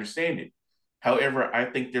I can understand it. However, I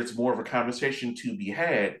think there's more of a conversation to be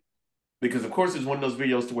had because, of course, it's one of those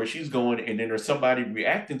videos to where she's going and then there's somebody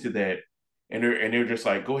reacting to that, and they're just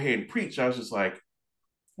like, go ahead and preach. I was just like,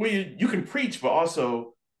 well, you can preach, but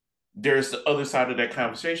also there's the other side of that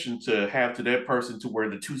conversation to have to that person to where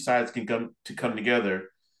the two sides can come together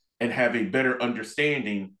and have a better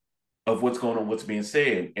understanding of what's going on, what's being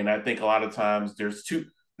said. And I think a lot of times there's too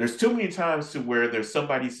many times to where there's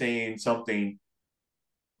somebody saying something,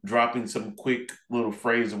 dropping some quick little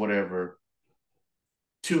phrase or whatever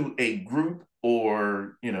to a group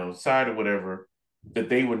or side or whatever that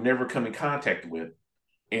they would never come in contact with,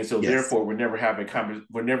 and so Yes. therefore we'll never have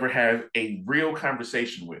a real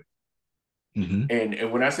conversation with. Mm-hmm.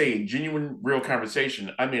 And when I say a genuine, real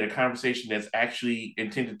conversation, I mean a conversation that's actually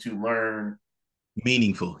intended to learn.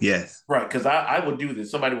 Meaningful, yes. Right, because I would do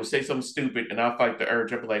this. Somebody will say something stupid, and I'll fight the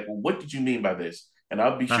urge. I'll be like, well, what did you mean by this? And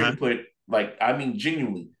I'll be sure to put, like, I mean,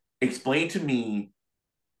 genuinely, explain to me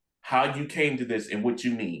how you came to this and what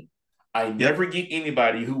you mean. I never get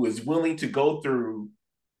anybody who is willing to go through.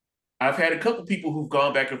 I've had a couple people who've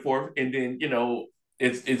gone back and forth, and then,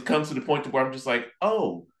 it comes to the point to where I'm just like,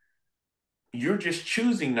 oh, you're just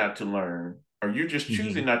choosing not to learn, or you're just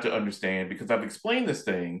choosing not to understand because I've explained this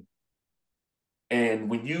thing. And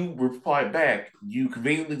when you reply back, you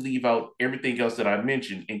conveniently leave out everything else that I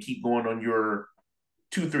mentioned and keep going on your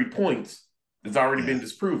 2, 3 points that's already been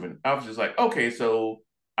disproven. I was just like, okay, so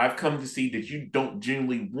I've come to see that you don't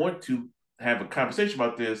genuinely want to have a conversation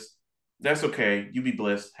about this. That's okay. You be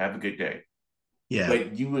blessed. Have a good day. Yeah.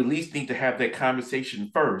 But you at least need to have that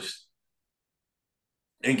conversation first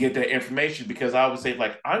and get that information, because I would say,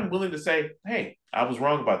 like, I'm willing to say, hey, I was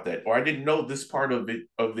wrong about that, or I didn't know this part of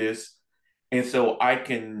this, and so I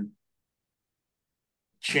can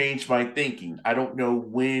change my thinking. I don't know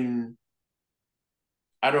when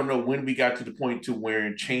we got to the point to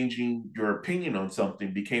where changing your opinion on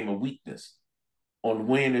something became a weakness. On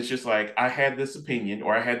when it's just like, I had this opinion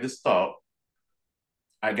or I had this thought,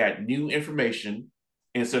 I got new information,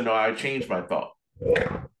 and so now I changed my thought.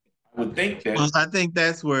 I would think that. Well, I think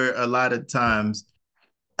that's where a lot of times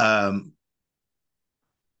I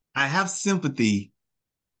have sympathy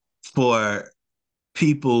for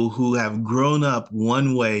people who have grown up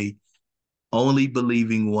one way, only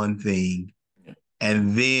believing one thing,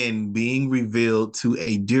 and then being revealed to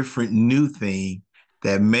a different new thing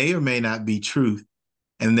that may or may not be truth,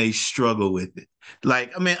 and they struggle with it.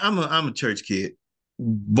 Like, I mean, I'm a church kid,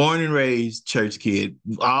 born and raised church kid,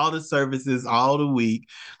 all the services, all the week.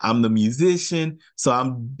 I'm the musician, so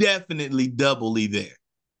I'm definitely doubly there.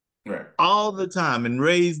 Right. All the time, and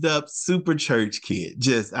raised up super church kid.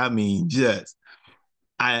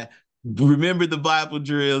 I remember the Bible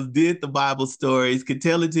drills, did the Bible stories, could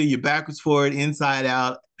tell it to you backwards, forward, inside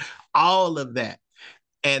out, all of that.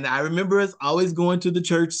 And I remember us always going to the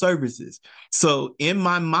church services. So in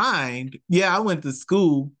my mind, yeah, I went to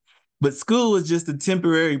school, but school was just a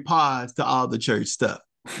temporary pause to all the church stuff.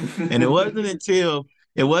 And it wasn't until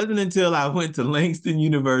I went to Langston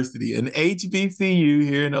University, an HBCU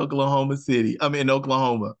here in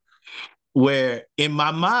Oklahoma, where in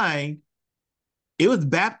my mind, it was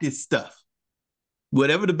Baptist stuff.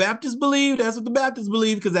 Whatever the Baptists believe, that's what the Baptists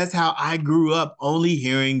believe, because that's how I grew up, only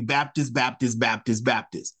hearing Baptist, Baptist, Baptist,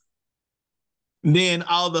 Baptist. Then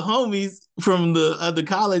all the homies from the other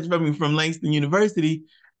college, from Langston University,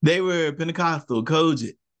 they were Pentecostal,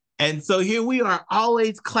 Kojic. And so here we are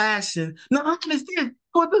always clashing. No, I understand.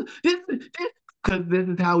 Because this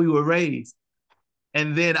is how we were raised.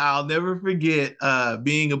 And then I'll never forget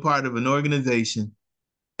being a part of an organization.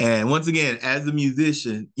 And once again, as a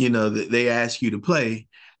musician, they ask you to play.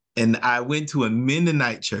 And I went to a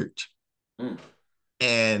Mennonite church. Mm.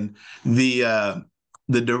 And the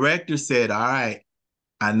director said, all right,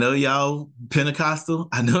 I know y'all Pentecostal,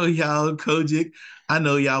 I know y'all Kojic, I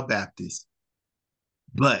know y'all Baptist,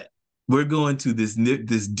 but we're going to this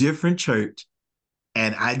different church,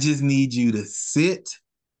 and I just need you to sit,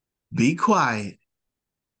 be quiet,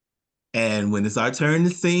 and when it's our turn to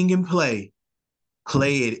sing and play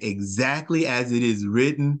it exactly as it is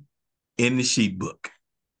written in the sheet book.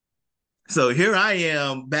 So here I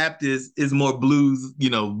am, Baptist is more blues,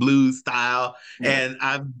 blues style. Yeah. And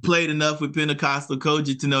I've played enough with Pentecostal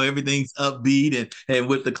Kojic to know everything's upbeat and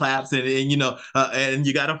with the claps and and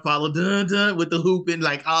you got to follow dun dun with the hooping,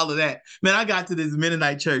 like all of that. Man, I got to this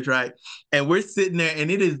Mennonite church, right? And we're sitting there and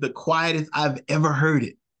it is the quietest I've ever heard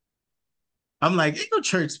it. I'm like, ain't no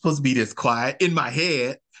church supposed to be this quiet in my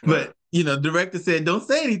head. Right. But, the director said, don't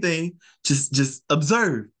say anything, just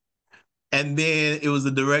observe. And then it was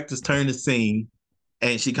the director's turn to sing.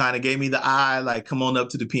 And she kind of gave me the eye, like, come on up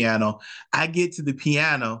to the piano. I get to the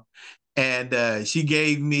piano and she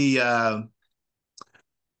gave me What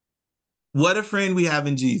a Friend We Have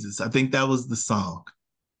in Jesus. I think that was the song.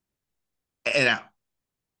 And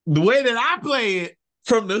the way that I play it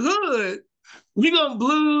from the hood, we gonna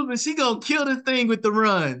blues and she gonna kill this thing with the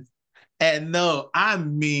runs. And no, I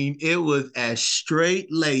mean, it was as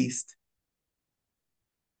straight-laced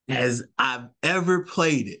as I've ever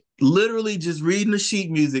played it. Literally just reading the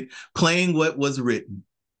sheet music, playing what was written.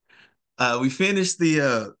 We finished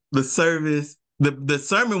the service. The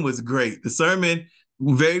sermon was great. The sermon,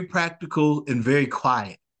 very practical and very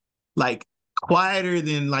quiet. Like quieter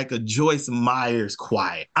than like a Joyce Meyer's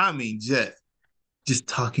quiet. I mean, just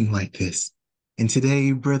talking like this. And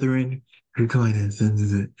today, brethren, we're going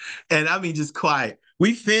to, and I mean, just quiet.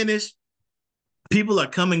 We finished. People are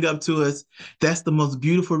coming up to us. That's the most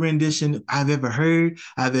beautiful rendition I've ever heard,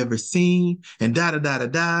 I've ever seen, and da da da da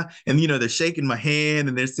da. And they're shaking my hand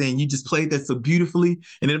and they're saying, "You just played that so beautifully."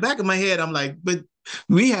 And in the back of my head, I'm like, "But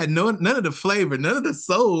we had none of the flavor, none of the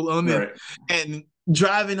soul on it." Right. And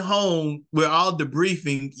driving home, we're all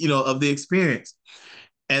debriefing, of the experience.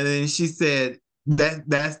 And then she said,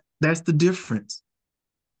 "That's the difference.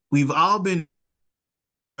 We've all been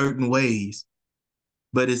certain ways.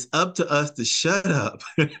 But it's up to us to shut up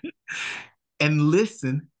and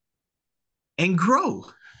listen and grow."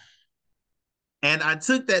 And I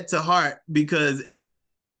took that to heart because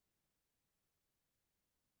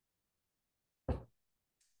you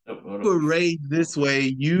were raised this way,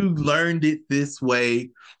 you learned it this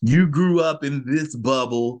way, you grew up in this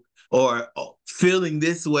bubble, or feeling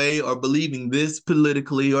this way, or believing this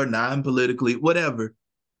politically or non-politically, whatever.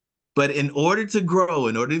 But in order to grow,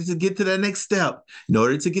 in order to get to that next step, in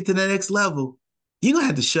order to get to the next level, you're going to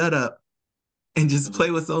have to shut up and just play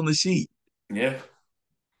what's on the sheet. Yeah.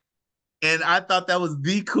 And I thought that was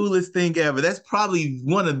the coolest thing ever. That's probably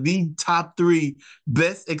one of the top 3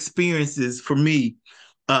 best experiences for me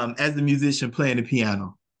as a musician playing the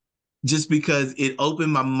piano, just because it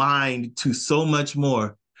opened my mind to so much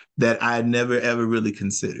more that I had never, ever really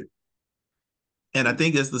considered. And I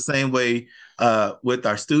think it's the same way with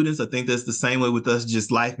our students. I think that's the same way with us,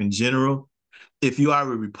 just life in general. If you are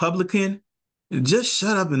a Republican, just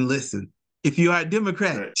shut up and listen. If you are a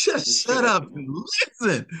Democrat, right, just shut up and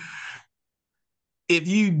listen. If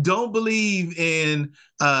you don't believe in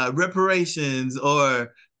reparations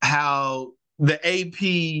or how the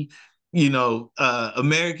AP,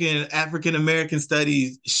 African American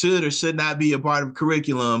studies should or should not be a part of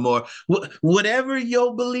curriculum, or whatever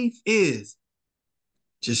your belief is,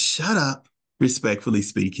 just shut up, respectfully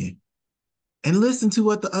speaking, and listen to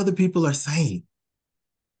what the other people are saying.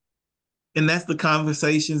 And that's the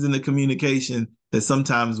conversations and the communication that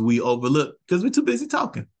sometimes we overlook because we're too busy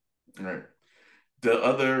talking. Right.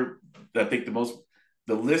 The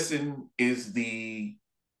listen is the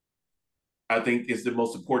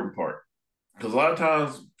most important part. Because a lot of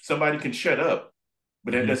times somebody can shut up,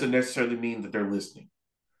 but that doesn't necessarily mean that they're listening.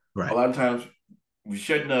 Right. A lot of times we're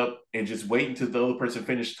shutting up and just waiting until the other person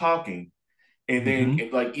finished talking. And then,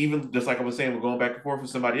 even just like I was saying, we're going back and forth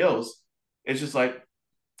with somebody else. It's just like,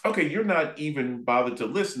 okay, you're not even bothered to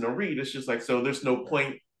listen or read. It's just like, so there's no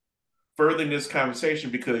point furthering this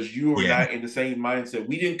conversation because you are not in the same mindset.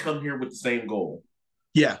 We didn't come here with the same goal.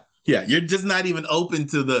 Yeah. Yeah, you're just not even open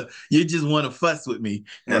to you just want to fuss with me.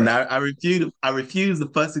 And Right. I refuse to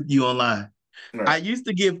fuss with you online. I Right. used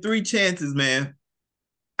to give 3 chances, man.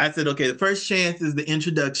 I said, okay, the first chance is the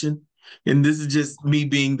introduction. And this is just me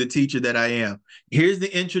being the teacher that I am. Here's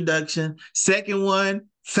the introduction. Second one,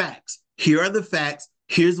 facts. Here are the facts.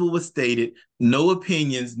 Here's what was stated. No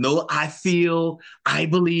opinions. No, I feel, I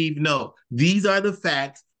believe. No, these are the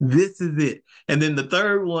facts. This is it. And then the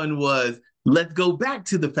third one was, let's go back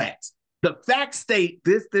to the facts. The facts state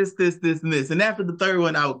this, and this. And after the third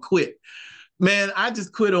one, I would quit. Man, I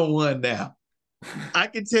just quit on one now. I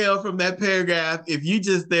can tell from that paragraph if you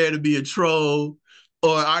just there to be a troll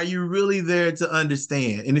or are you really there to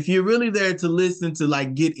understand? And if you're really there to listen to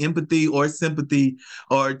like get empathy or sympathy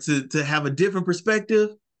or to have a different perspective,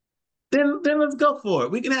 then let's go for it.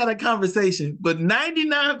 We can have that conversation. But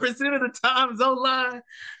 99% of the times online,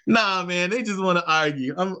 nah, man, they just want to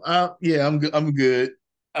argue. I'm good. I'm good.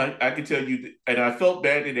 I can tell you, and I felt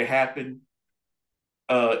bad that it happened.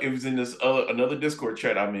 It was in this another Discord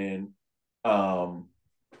chat I'm in, um,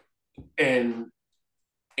 and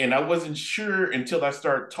I wasn't sure until I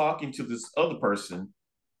started talking to this other person,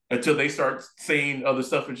 until they start saying other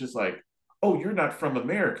stuff. It's just like, oh, you're not from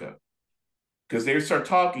America, because they start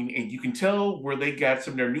talking, and you can tell where they got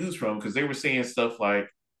some of their news from, because they were saying stuff like,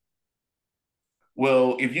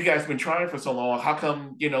 well, if you guys been trying for so long, how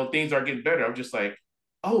come things are getting better? I'm just like,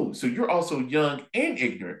 oh, so you're also young and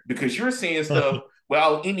ignorant because you're saying stuff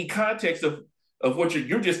without any context of what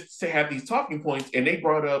you're just to have these talking points. And they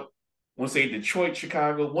brought up, I want to say Detroit,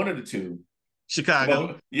 Chicago, one of the two. Chicago. Well,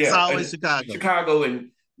 It's yeah, always and Chicago. Chicago,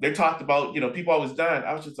 and they talked about people always dying.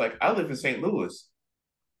 I was just like, I live in St. Louis.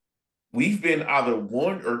 We've been either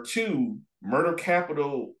one or two murder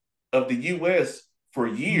capital of the U.S. for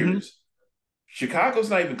Mm-hmm. years. Chicago's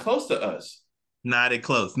not even close to us. Not at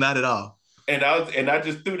close. Not at all. And I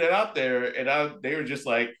just threw that out there, and they were just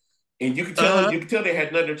like, and Uh-huh. you could tell they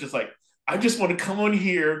had nothing. They're just like, I just want to come on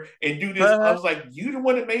here and do this. I Uh-huh. was like, you the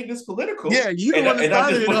one that made this political, Yeah, you the and one that I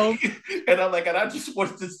started just it, home. and I just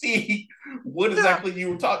wanted to see what Yeah. exactly you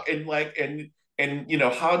were talking like, and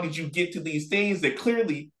how did you get to these things that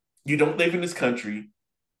clearly you don't live in this country,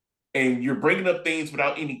 and you're bringing up things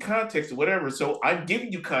without any context or whatever. So I'm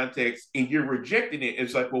giving you context and you're rejecting it.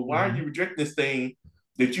 It's like, well, why are Mm-hmm. you rejecting this thing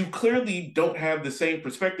that you clearly don't have the same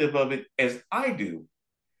perspective of it as I do?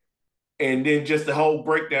 And then just the whole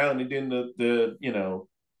breakdown, and then the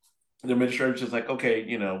administration is like, okay,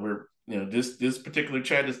 we're this particular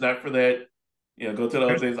chat is not for that. Go to the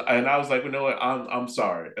other things. And I was like, well, no, I'm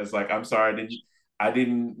sorry. It's like, I'm sorry. I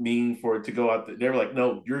didn't mean for it to go out. They were like,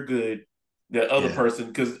 no, you're good. The other Yeah. person,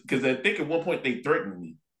 because I think at one point they threatened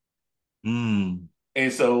me, Mm.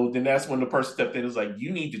 and so then that's when the person stepped in and was like,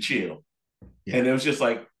 you need to chill. Yeah. And it was just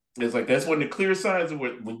like, it's like that's one of the clear signs of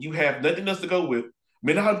when you have nothing else to go with. I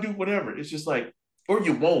mean, I'll do whatever. It's just like, or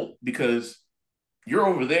you won't, because you're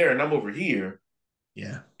over there and I'm over here.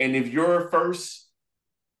 Yeah. And if your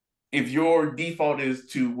default is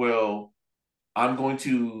to, well, I'm going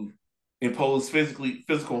to impose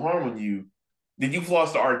physical harm on you, then you've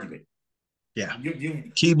lost the argument. Yeah.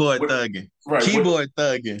 You Keyboard what thugging. right Keyboard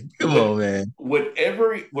thugging. Come what on, man.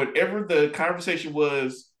 whatever the conversation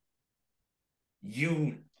was,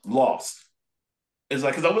 you lost. It's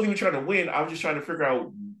like, because I wasn't even trying to win. I was just trying to figure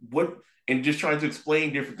out what, and just trying to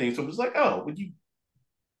explain different things. So it was like, oh, well,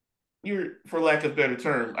 you're, for lack of a better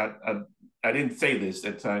term, I didn't say this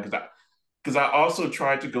at the time, because I also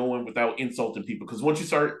tried to go in without insulting people. Because once you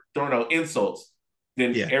start throwing out insults,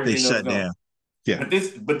 then Yeah. They everything else is shut gone. down. Yeah.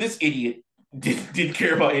 But this idiot didn't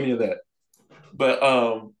care about any of that. But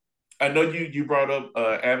I know you brought up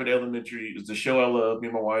Abbott Elementary. It's a show I love. Me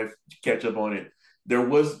and my wife catch up on it. There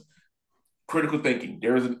was critical thinking.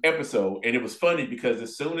 There was an episode, and it was funny because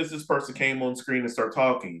as soon as this person came on screen and started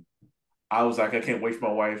talking, I was like, I can't wait for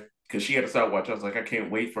my wife, because she had to stop watching. I was like, I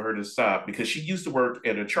can't wait for her to stop, because she used to work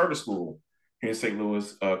at a charter school here in St.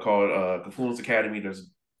 Louis called Confluence Academy. There's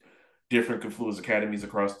different Confluence Academies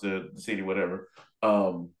across the city, whatever.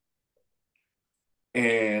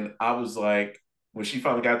 And I was like, when she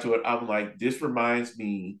finally got to it, I'm like, this reminds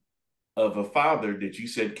me of a father that you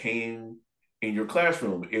said came in your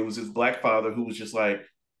classroom. It was his black father who was just like,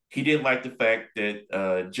 he didn't like the fact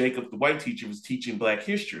that Jacob, the white teacher, was teaching black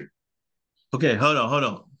history. Okay, hold on, hold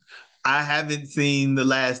on. I haven't seen the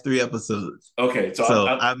last 3 episodes. Okay, so So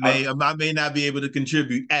I'm I may not be able to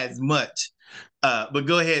contribute as much. But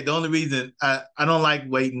go ahead. The only reason I don't like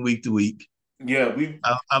waiting week to week. yeah, we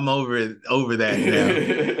I'm over that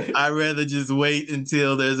now. I'd rather just wait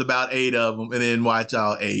until there's about 8 of them and then watch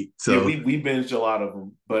all 8. yeah, So we binged a lot of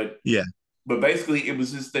them, but yeah. basically it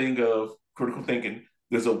was this thing of critical thinking.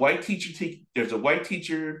 there's a white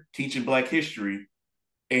teacher teaching Black history,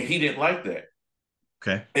 and he didn't like that.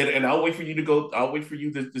 Okay. And I'll wait for you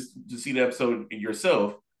to see the episode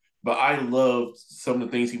yourself. But I loved some of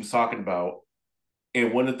the things he was talking about.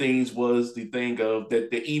 And one of the things was the thing of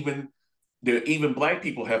that even Black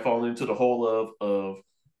people have fallen into the hole of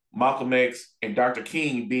Malcolm X and Dr.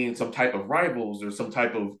 King being some type of rivals or some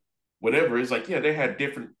type of whatever. It's like, yeah, they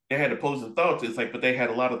had opposing thoughts. It's like, but they had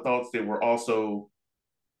a lot of thoughts that were also,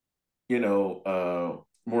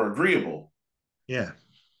 more agreeable. Yeah.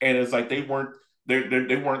 And it's like they weren't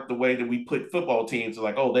the way that we put football teams.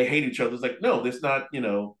 Like, oh, they hate each other. It's like, no, that's not,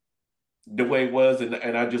 the way it was.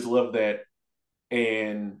 And I just love that.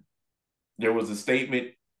 And there was a statement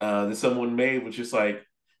that someone made, which is like,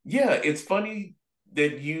 yeah, it's funny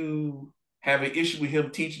that you have an issue with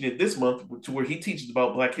him teaching it this month to where he teaches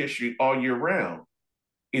about Black history all year round.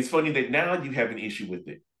 It's funny that now you have an issue with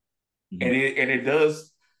it. Mm-hmm. And it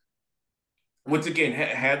does once again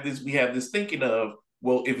have this we have this thinking of,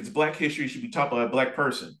 well, if it's Black history, it should be taught by a Black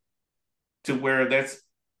person, to where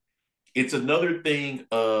it's another thing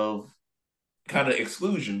of kind of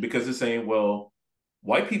exclusion, because it's saying, well,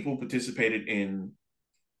 white people participated in,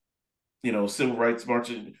 civil rights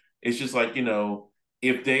marching. It's just like,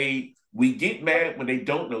 if we get mad when they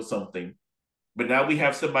don't know something, but now we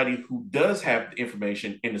have somebody who does have the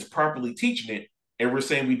information and is properly teaching it, and we're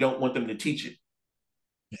saying we don't want them to teach it.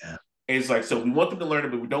 Yeah. And it's like, so we want them to learn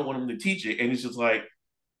it, but we don't want them to teach it. And it's just like,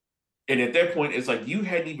 and at that point, it's like you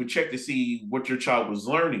hadn't even checked to see what your child was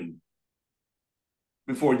learning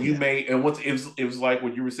before you made. And once it was like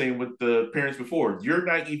what you were saying with the parents before, you're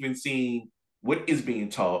not even seeing what is being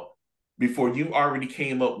taught before you already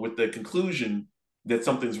came up with the conclusion that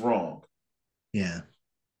something's wrong. Yeah.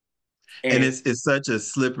 And it's such a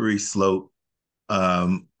slippery slope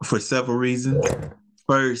for several reasons.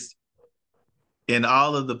 First, in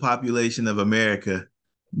all of the population of America,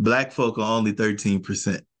 Black folk are only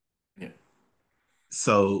 13%. Yeah.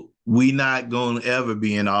 So we not going to ever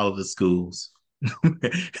be in all of the schools.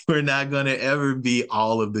 We're not going to ever be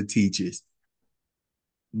all of the teachers.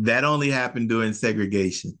 That only happened during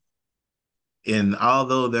segregation. And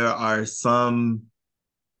although there are some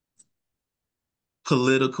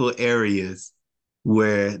political areas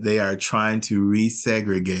where they are trying to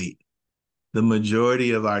resegregate, the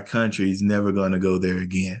majority of our country is never going to go there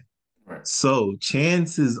again. Right. So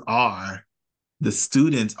chances are the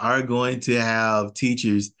students are going to have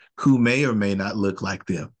teachers who may or may not look like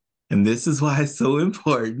them. And this is why it's so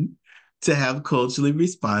important to have culturally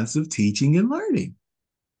responsive teaching and learning.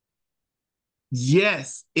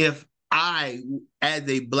 Yes, if I, as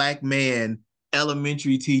a Black man,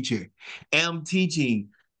 elementary teacher, am teaching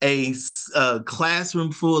a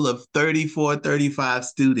classroom full of 34, 35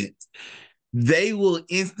 students, they will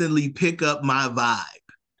instantly pick up my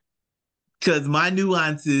vibe because my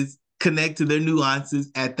nuances connect to their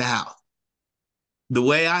nuances at the house. The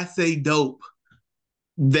way I say dope,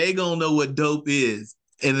 they gonna know what dope is.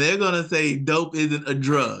 And they're gonna say dope isn't a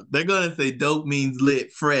drug. They're gonna say dope means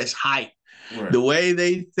lit, fresh, hype. Right. The way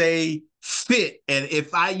they say fit, and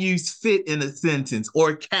if I use fit in a sentence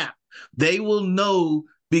or cap, they will know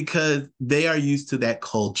because they are used to that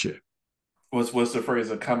culture. What's the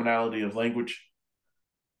phrase? A commonality of language?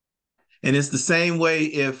 And it's the same way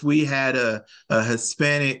if we had a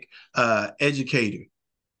Hispanic educator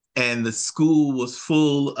and the school was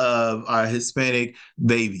full of our Hispanic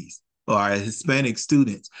babies or our Hispanic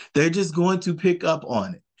students. They're just going to pick up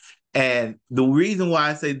on it. And the reason why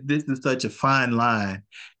I say this is such a fine line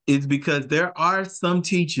is because there are some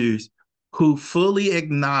teachers who fully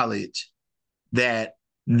acknowledge that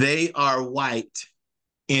they are white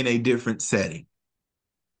in a different setting.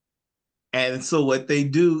 And so what they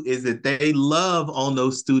do is that they love on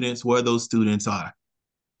those students where those students are.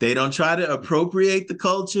 They don't try to appropriate the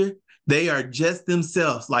culture. They are just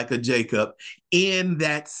themselves, like a Jacob, in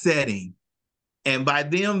that setting. And by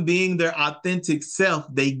them being their authentic self,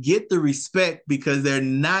 they get the respect because they're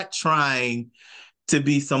not trying to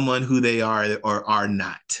be someone who they are or are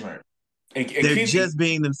not. Right. And they're just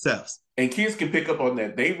being themselves. And kids can pick up on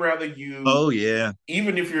that. They rather you. Oh yeah.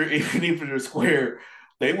 Even if you're square,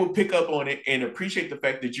 they will pick up on it and appreciate the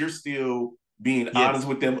fact that you're still being honest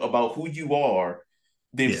with them about who you are.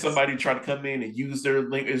 Then somebody try to come in and use their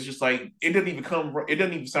link. It's just like it doesn't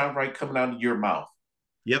even sound right coming out of your mouth.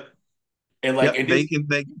 Yep. And like they can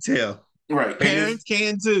tell. Right. Parents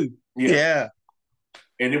can too. Yeah.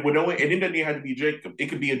 And it doesn't even have to be Jacob. It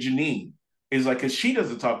could be a Janine. It's like, because she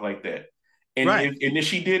doesn't talk like that. And if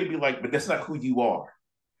she did, it'd be like, but that's not who you are.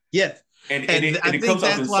 Yes. And I think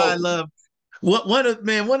that's why I love one of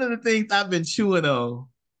the things I've been chewing on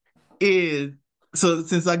is so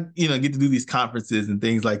since I, get to do these conferences and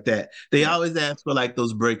things like that, they Right. always ask for like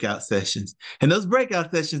those breakout sessions. And those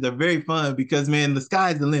breakout sessions are very fun because man, the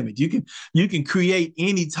sky's the limit. You can create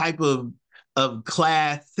any type of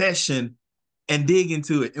class session and dig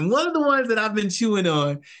into it. And one of the ones that I've been chewing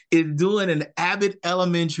on is doing an Abbott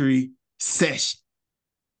Elementary session.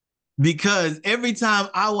 Because every time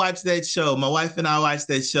I watch that show, my wife and I watch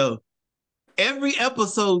that show, every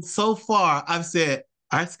episode so far, I've said,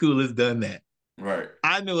 our school has done that. Right.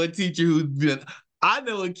 I know a teacher I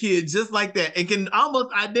know a kid just like that and can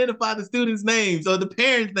almost identify the students' names or the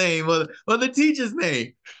parents' name or the teacher's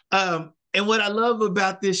name. And what I love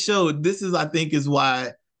about this show, this is, I think, is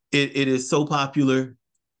why it is so popular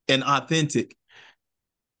and authentic.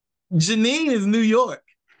 Janine is New York.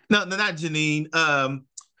 No, not Janine.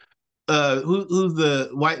 Who's the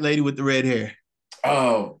white lady with the red hair?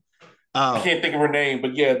 Oh, I Oh, can't think of her name,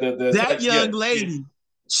 but yeah, that yeah, young yeah. lady.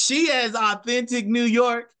 She as authentic New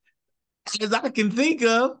York as I can think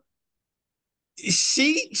of.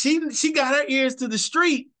 She got her ears to the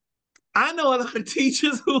street. I know a lot of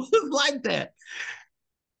teachers who was like that,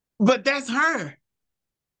 but that's her,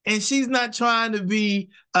 and she's not trying to be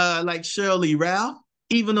like Shirley Ralph,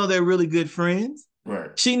 even though they're really good friends.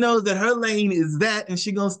 Right. She knows that her lane is that, and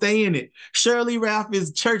she gonna stay in it. Shirley Ralph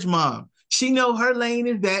is church mom. She know her lane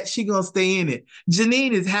is that. She gonna stay in it.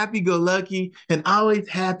 Janine is happy-go-lucky and always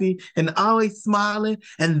happy and always smiling,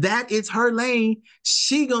 and that is her lane.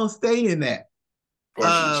 She gonna stay in that.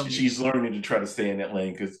 Or she's learning to try to stay in that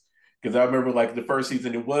lane because I remember like the first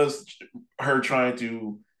season it was her trying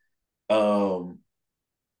to kind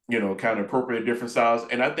of appropriate different styles,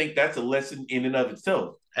 and I think that's a lesson in and of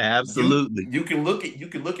itself. Absolutely. You can look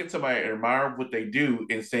at somebody and admire what they do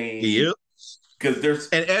and saying Yep. because there's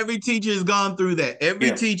And every teacher has gone through that. Every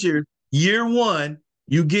yeah teacher, year one,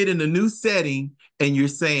 you get in a new setting and you're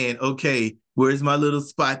saying, okay, where's my little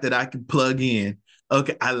spot that I can plug in?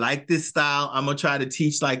 Okay, I like this style. I'm gonna try to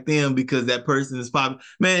teach like them because that person is popular.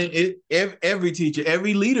 Man, every teacher,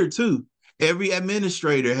 every leader too, every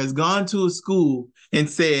administrator has gone to a school and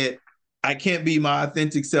said, I can't be my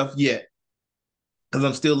authentic self yet because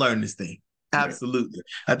I'm still learning this thing. right. Absolutely.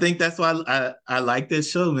 I think that's why I like that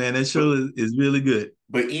show, man. That show is really good.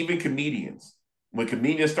 But even comedians, when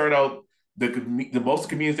comedians start out, the most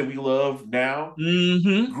comedians that we love now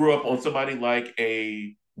Mm-hmm. grew up on somebody like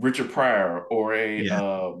a Richard Pryor or a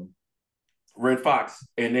Yeah. Red Fox,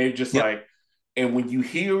 and they're just Yep. like, and when you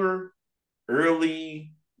hear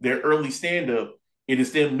their early stand up, it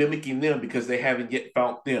is them mimicking them because they haven't yet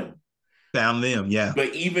found them. Found them. Yeah.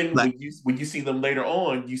 But even Like, when you see them later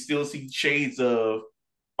on, you still see shades of,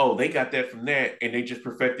 oh, they got that from that, and they just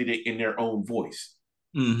perfected it in their own voice.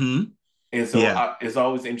 mm-hmm. And so Yeah. it's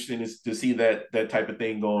always interesting to see that type of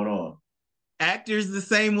thing going on. Actors the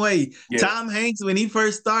same way. Yeah. Tom Hanks, when he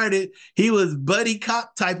first started, he was buddy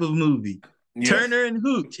cop type of movie. Yes. Turner and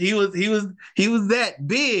Hooch. He was that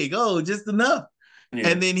big. Oh, just enough. Yeah.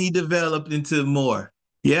 And then he developed into more.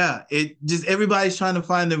 Yeah, it just everybody's trying to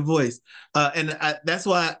find their voice, and that's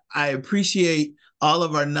why I appreciate all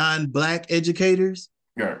of our non-Black educators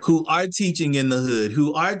Yeah. who are teaching in the hood,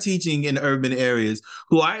 who are teaching in urban areas,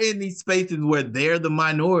 who are in these spaces where they're the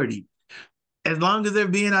minority. As long as they're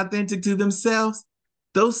being authentic to themselves,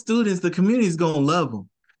 those students, the community is going to love them.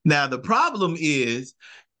 Now, the problem is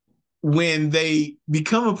when they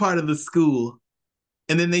become a part of the school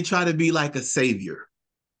and then they try to be like a savior.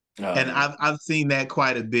 And Yeah. I've seen that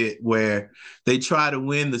quite a bit where they try to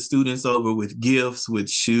win the students over with gifts, with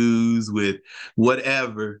shoes, with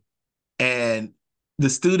whatever. And the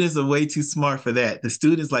students are way too smart for that. The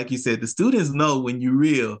students, like you said, the students know when you're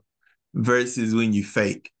real versus when you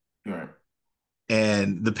fake. Right.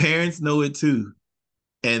 And the parents know it too.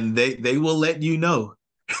 And they will let you know.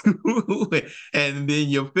 And then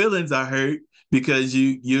your feelings are hurt because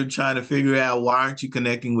you're trying to figure out why aren't you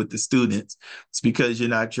connecting with the students. It's because you're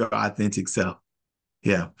not your authentic self.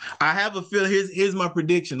 Yeah. I have a feel. Here's my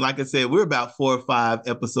prediction. Like I said, we're about 4 or 5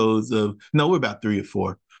 episodes we're about 3 or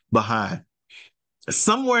 4 behind.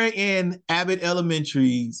 Somewhere in Abbott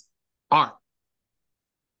Elementary's arc,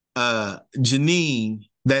 Janine,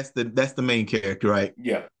 that's the main character, right?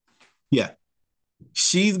 Yeah. Yeah.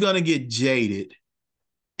 She's gonna get jaded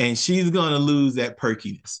and she's gonna lose that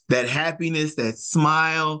perkiness, that happiness, that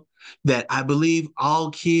smile, that I believe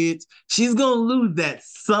all kids, she's gonna lose that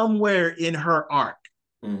somewhere in her arc.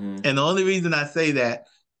 Mm-hmm. And the only reason I say that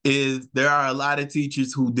is there are a lot of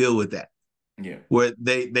teachers who deal with that. Yeah. Where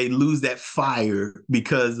they lose that fire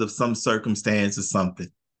because of some circumstance or something.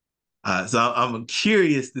 So I'm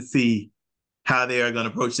curious to see how they are going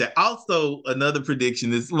to approach that. Also, another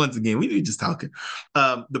prediction is, once again, we were just talking.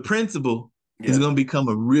 The principal is Yeah. going to become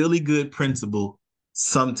a really good principal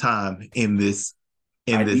sometime in this.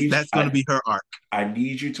 I In this, need that's going to be her arc. I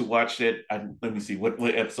need you to watch that. Let me see what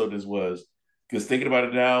episode this was. Because thinking about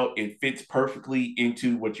it now, it fits perfectly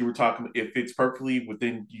into what you were talking. It fits perfectly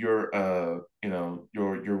within your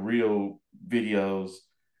your real videos.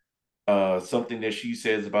 Something that she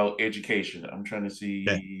says about education. I'm trying to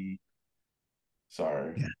Okay. see.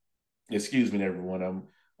 Sorry, Yeah. excuse me, everyone.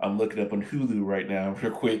 I'm looking up on Hulu right now,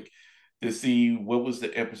 real quick, to see what was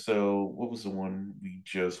the episode. What was the one we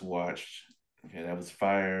just watched? Okay, that was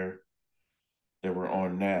Fire. That we're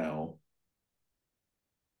on now.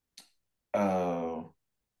 Uh,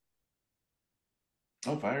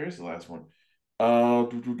 oh, Fire is the last one.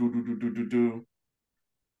 Do.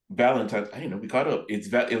 Valentine's. I didn't know we caught up.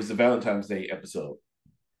 It was the Valentine's Day episode.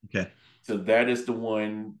 Okay. So that is the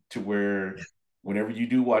one to where whenever you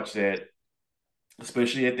do watch that,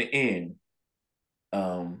 especially at the end,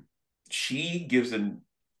 um, she gives an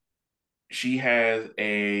she has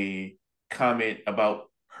a comment about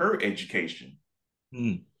her education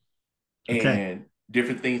Mm. Okay. and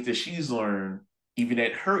different things that she's learned even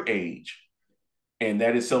at her age, and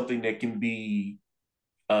that is something that can be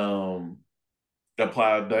um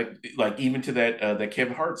applied like even to that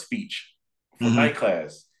Kevin Hart speech for Mm-hmm. night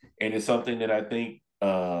class, and it's something that I think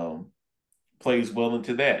plays well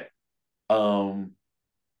into that. Um,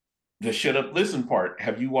 the shut up listen part.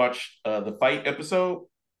 Have you watched the fight episode?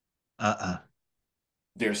 Uh-uh.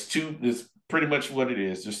 There's two. There's pretty much what it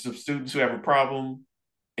is. There's some students who have a problem,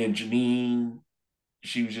 and Janine,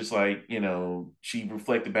 she was just like, she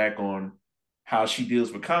reflected back on how she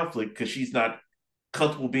deals with conflict because she's not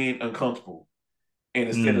comfortable being uncomfortable. And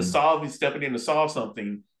instead of Mm. stepping in to solve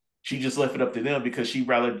something, she just left it up to them because she'd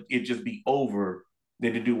rather it just be over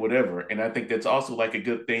than to do whatever. And I think that's also like a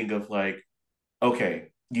good thing of like, okay,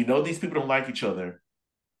 these people don't like each other.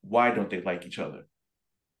 Why don't they like each other?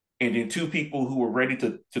 And then two people who are ready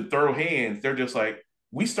to throw hands, they're just like,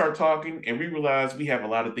 we start talking and we realize we have a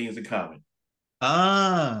lot of things in common.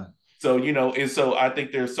 Ah. So, and so I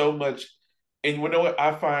think there's so much, and you know what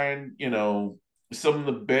I find, some of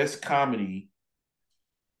the best comedy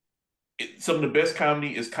some of the best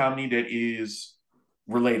comedy is comedy that is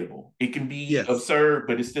relatable. It can be Yes. absurd,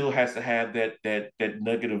 but it still has to have that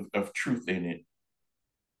nugget of truth in it.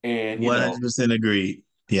 And 100% agreed.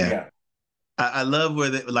 Yeah. yeah. I love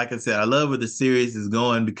where like I said, I love where the series is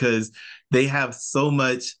going because they have so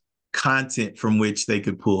much content from which they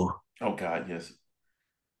could pull. Oh God, yes.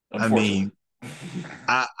 I Unfortunately. mean,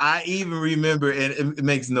 I even remember, and it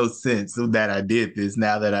makes no sense that I did this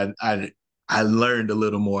now that I learned a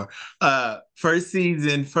little more. First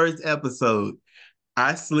season, first episode,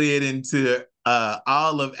 I slid into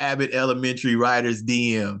all of Abbott Elementary writers'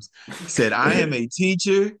 DMs. Said, I am a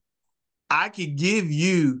teacher. I could give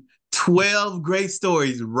you 12 great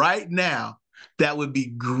stories right now that would be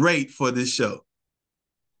great for this show.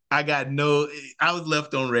 I was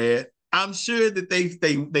left on red. I'm sure that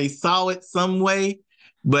they saw it some way,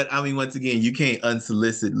 but I mean, once again, you can't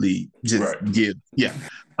unsolicitedly just Right. give. Yeah.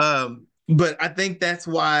 But I think that's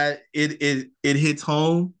why it hits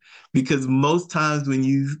home because most times when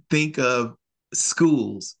you think of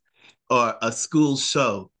schools or a school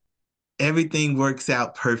show, everything works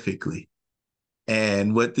out perfectly.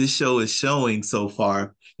 And what this show is showing so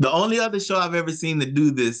far, the only other show I've ever seen to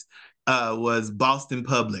do this was Boston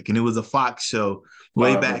Public, and it was a Fox show Oh,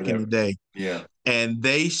 way I remember back in the that. day. Yeah. And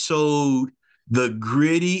they showed the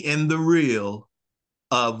gritty and the real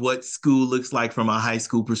of what school looks like from a high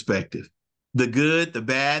school perspective. The good, the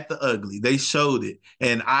bad, the ugly. They showed it.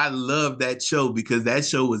 And I love that show because that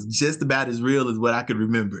show was just about as real as what I could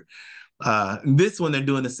remember. This one they're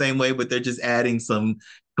doing the same way, but they're just adding some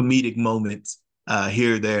comedic moments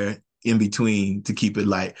here, there, in between to keep it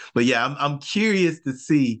light. But yeah, I'm curious to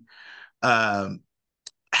see um,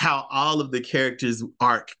 how all of the characters'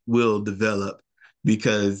 arc will develop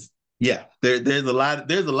because yeah, there's a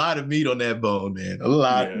lot of meat on that bone, man. A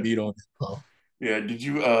lot of Yeah. meat on that bone. Yeah. Did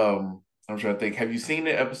you I'm trying to think. Have you seen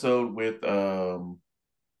the episode with God,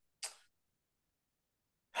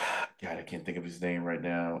 I can't think of his name right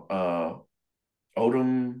now.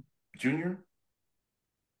 Odom Jr.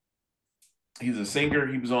 He's a singer.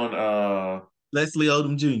 He was on Leslie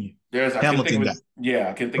Odom Jr., there's I can't think Hamilton of guy. his yeah,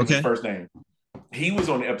 I can't think of his Okay, first name. He was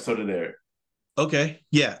on the episode of there. okay,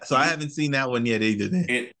 yeah. So I He haven't seen that one yet either. Then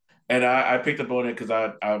it and I picked up on it because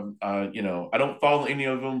I don't follow any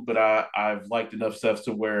of them, but I've liked enough stuff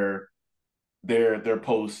to where their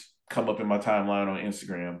posts come up in my timeline on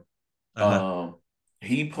Instagram. uh-huh. Um,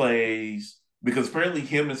 he plays because apparently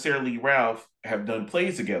him and Sarah Lee Ralph have done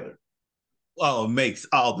plays together. Oh, it makes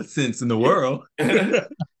all the sense in the Yeah. world.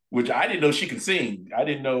 which I didn't know she could sing. I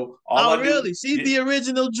didn't know. All Oh, I knew, really? She's the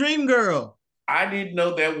original Dream Girl. I didn't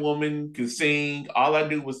know that woman could sing. All I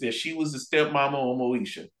knew was that she was the stepmama on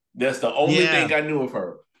Moesha. That's the only Yeah, thing I knew of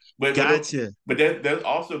her. But but gotcha. but that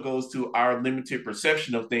also goes to our limited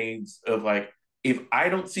perception of things. Of like, if I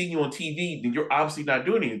don't see you on TV, then you're obviously not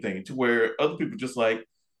doing anything. To where other people just like,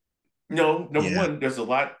 no. Number Yeah. one, there's a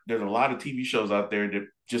lot of TV shows out there that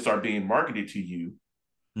just are being marketed to you.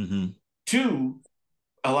 Mm-hmm. Two,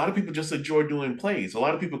 a lot of people just enjoy doing plays. A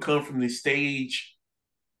lot of people come from the stage,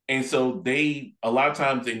 and so they a lot of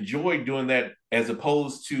times enjoy doing that as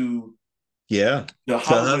opposed to Yeah. the To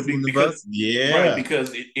Hollywood, hustle and the because bus. right, Yeah.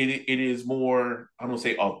 because it is more, I don't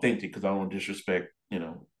say authentic because I don't want to disrespect,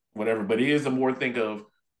 whatever, but it is a more think of,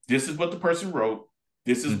 this is what the person wrote,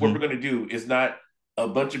 this is what we're Mm-hmm. going to do. It's not a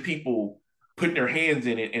bunch of people putting their hands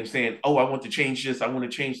in it and saying, oh, I want to change this, I want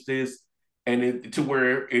to change this, and to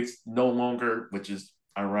where it's no longer, which is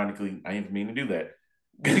ironically, I didn't mean to do that,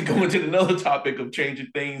 going to another topic of changing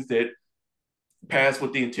things that past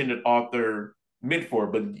what the intended author meant for.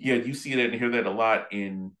 But yeah, you see that and hear that a lot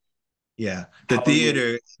in Yeah. The Hollywood.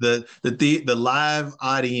 theater, the live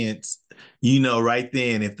audience, right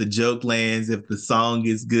then, if the joke lands, if the song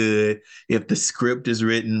is good, if the script is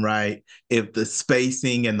written right, if the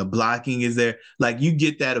spacing and the blocking is there, like you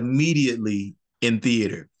get that immediately in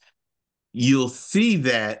theater. You'll see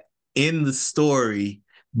that in the story,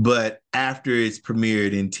 but after it's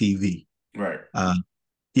premiered in TV. Right. Uh,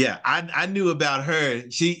 yeah, I knew about her.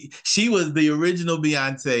 She was the original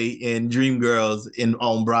Beyonce in Dreamgirls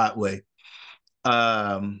on Broadway.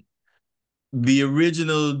 Um, the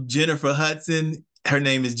original Jennifer Hudson, her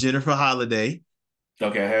name is Jennifer Holliday.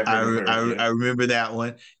 Okay, I have heard of her. Yeah. I remember that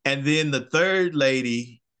one. And then the third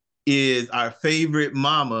lady is our favorite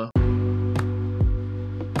mama.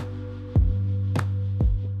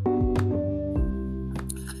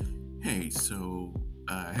 Hey, so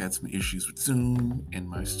I had some issues with Zoom and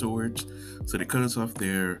my storage, so they cut us off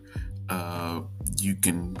there. You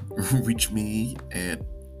can reach me at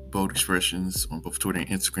Bold Expressions on both Twitter and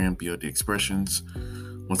Instagram, BLD Expressions.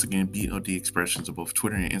 Once again, BLD Expressions on both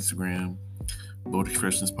Twitter and Instagram. Bold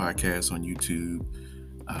Expressions Podcast on YouTube.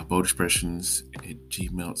 Bold Expressions at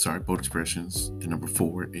Gmail. Bold Expressions, the number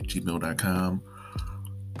 4 at gmail.com.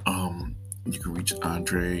 You can reach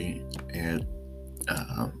Andre at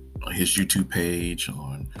his YouTube page,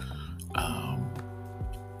 on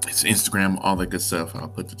his Instagram, all that good stuff. I'll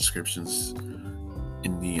put the descriptions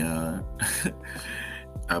in the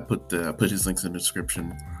I'll put his links in the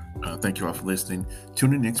description. Thank you all for listening.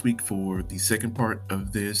 Tune in next week for the second part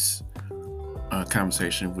of this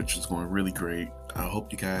conversation, which is going really great. I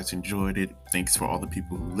hope you guys enjoyed it. Thanks for all the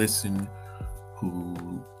people who listen,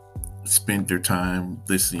 who spend their time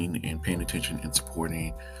listening and paying attention and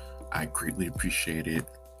supporting. I greatly appreciate it.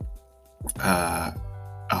 I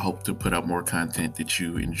hope to put out more content that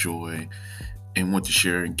you enjoy and want to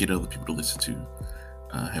share and get other people to listen to.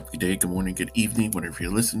 Have a good day, good morning, good evening, whenever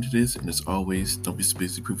you're listening to this. And as always, don't be so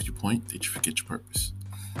busy to prove your point that you forget your purpose.